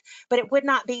contract, but it would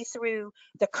not be through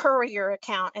the courier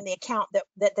account and the account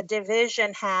that the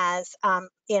division has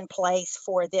in place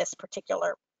for this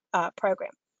particular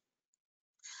program.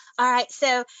 All right,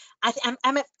 so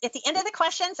I'm at the end of the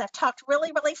questions. I've talked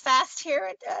really, really fast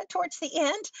here towards the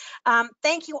end.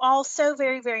 Thank you all so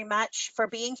very, very much for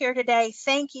being here today.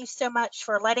 Thank you so much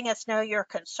for letting us know your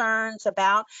concerns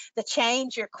about the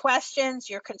change, your questions,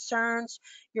 your concerns,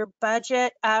 your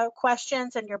budget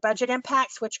questions, and your budget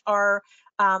impacts, which are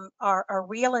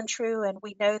real and true, and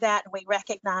we know that and we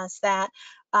recognize that.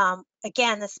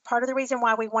 Again, this is part of the reason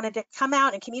why we wanted to come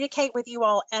out and communicate with you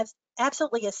all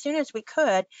absolutely as soon as we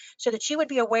could, so that you would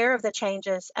be aware of the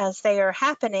changes as they are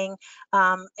happening,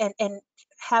 and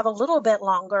have a little bit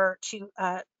longer to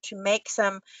make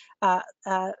some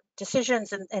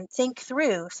decisions and think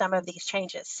through some of these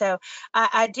changes. So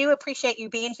I do appreciate you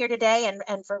being here today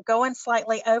and for going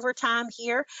slightly over time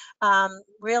here.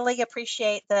 Really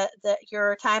appreciate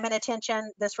your time and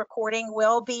attention. This recording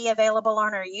will be available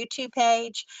on our YouTube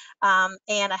page.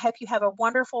 And I hope you have a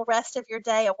wonderful rest of your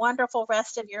day, a wonderful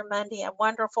rest of your Monday, a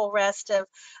wonderful rest of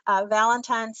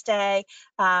Valentine's Day.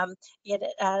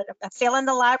 Feeling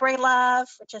the library love,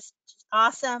 which is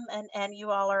awesome, and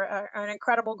you all are an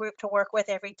incredible group to work with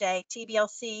every day.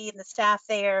 TBLC and the staff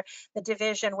there, the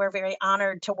division, we're very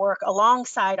honored to work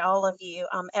alongside all of you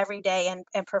every day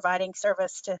and providing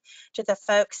service to the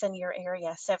folks in your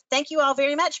area. So thank you all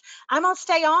very much. I'm gonna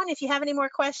stay on. If you have any more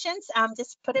questions,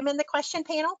 just put them in the question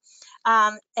panel.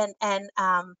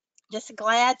 Just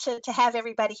glad to have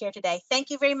everybody here today. Thank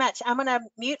you very much. I'm gonna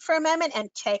mute for a moment and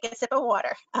take a sip of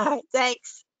water. All right,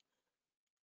 thanks.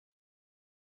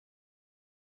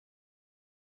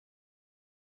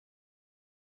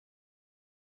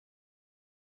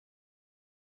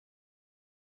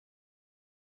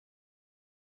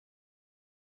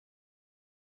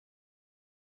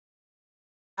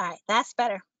 All right, that's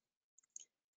better.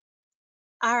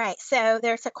 All right, so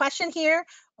there's a question here.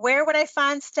 Where would I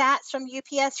find stats from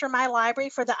UPS for my library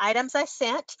for the items I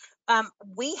sent?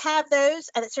 We have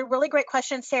those, and it's a really great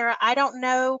question, Sarah. I don't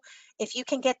know if you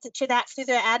can get to that through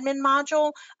the admin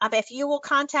module. If you will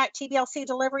contact TBLC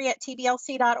Delivery at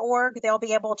tblc.org, they'll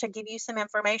be able to give you some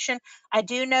information. I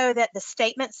do know that the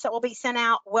statements that will be sent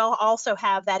out will also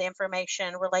have that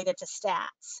information related to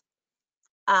stats.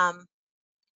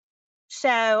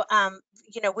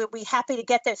 We'll be happy to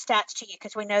get those stats to you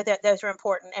because we know that those are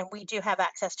important and we do have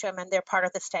access to them and they're part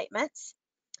of the statements.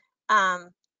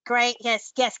 Great,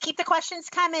 yes, keep the questions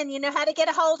coming. You know how to get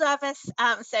a hold of us.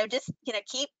 So just,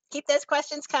 keep those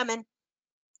questions coming.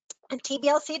 And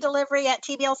TBLC Delivery at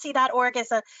tblc.org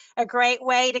is a great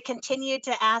way to continue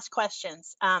to ask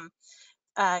questions.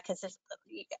 Because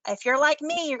if you're like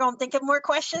me, you're going to think of more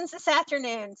questions this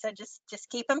afternoon. So just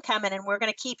keep them coming, and we're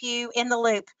going to keep you in the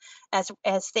loop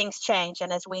as things change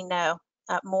and as we know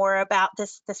more about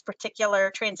this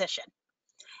particular transition.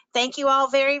 Thank you all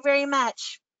very, very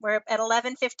much. We're at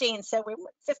 11:15, so we're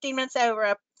 15 minutes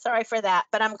over. Sorry for that,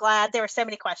 but I'm glad there were so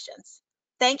many questions.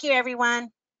 Thank you,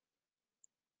 everyone.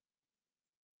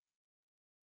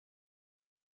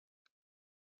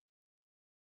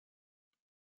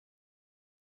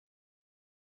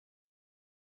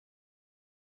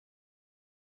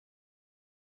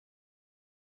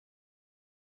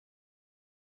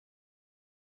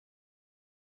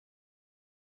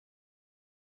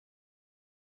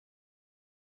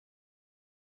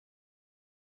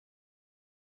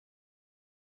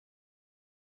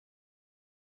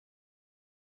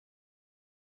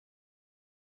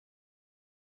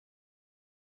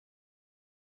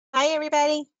 Hi,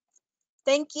 everybody.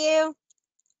 Thank you.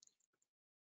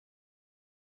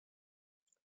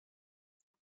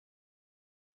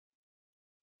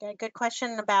 Got a good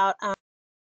question about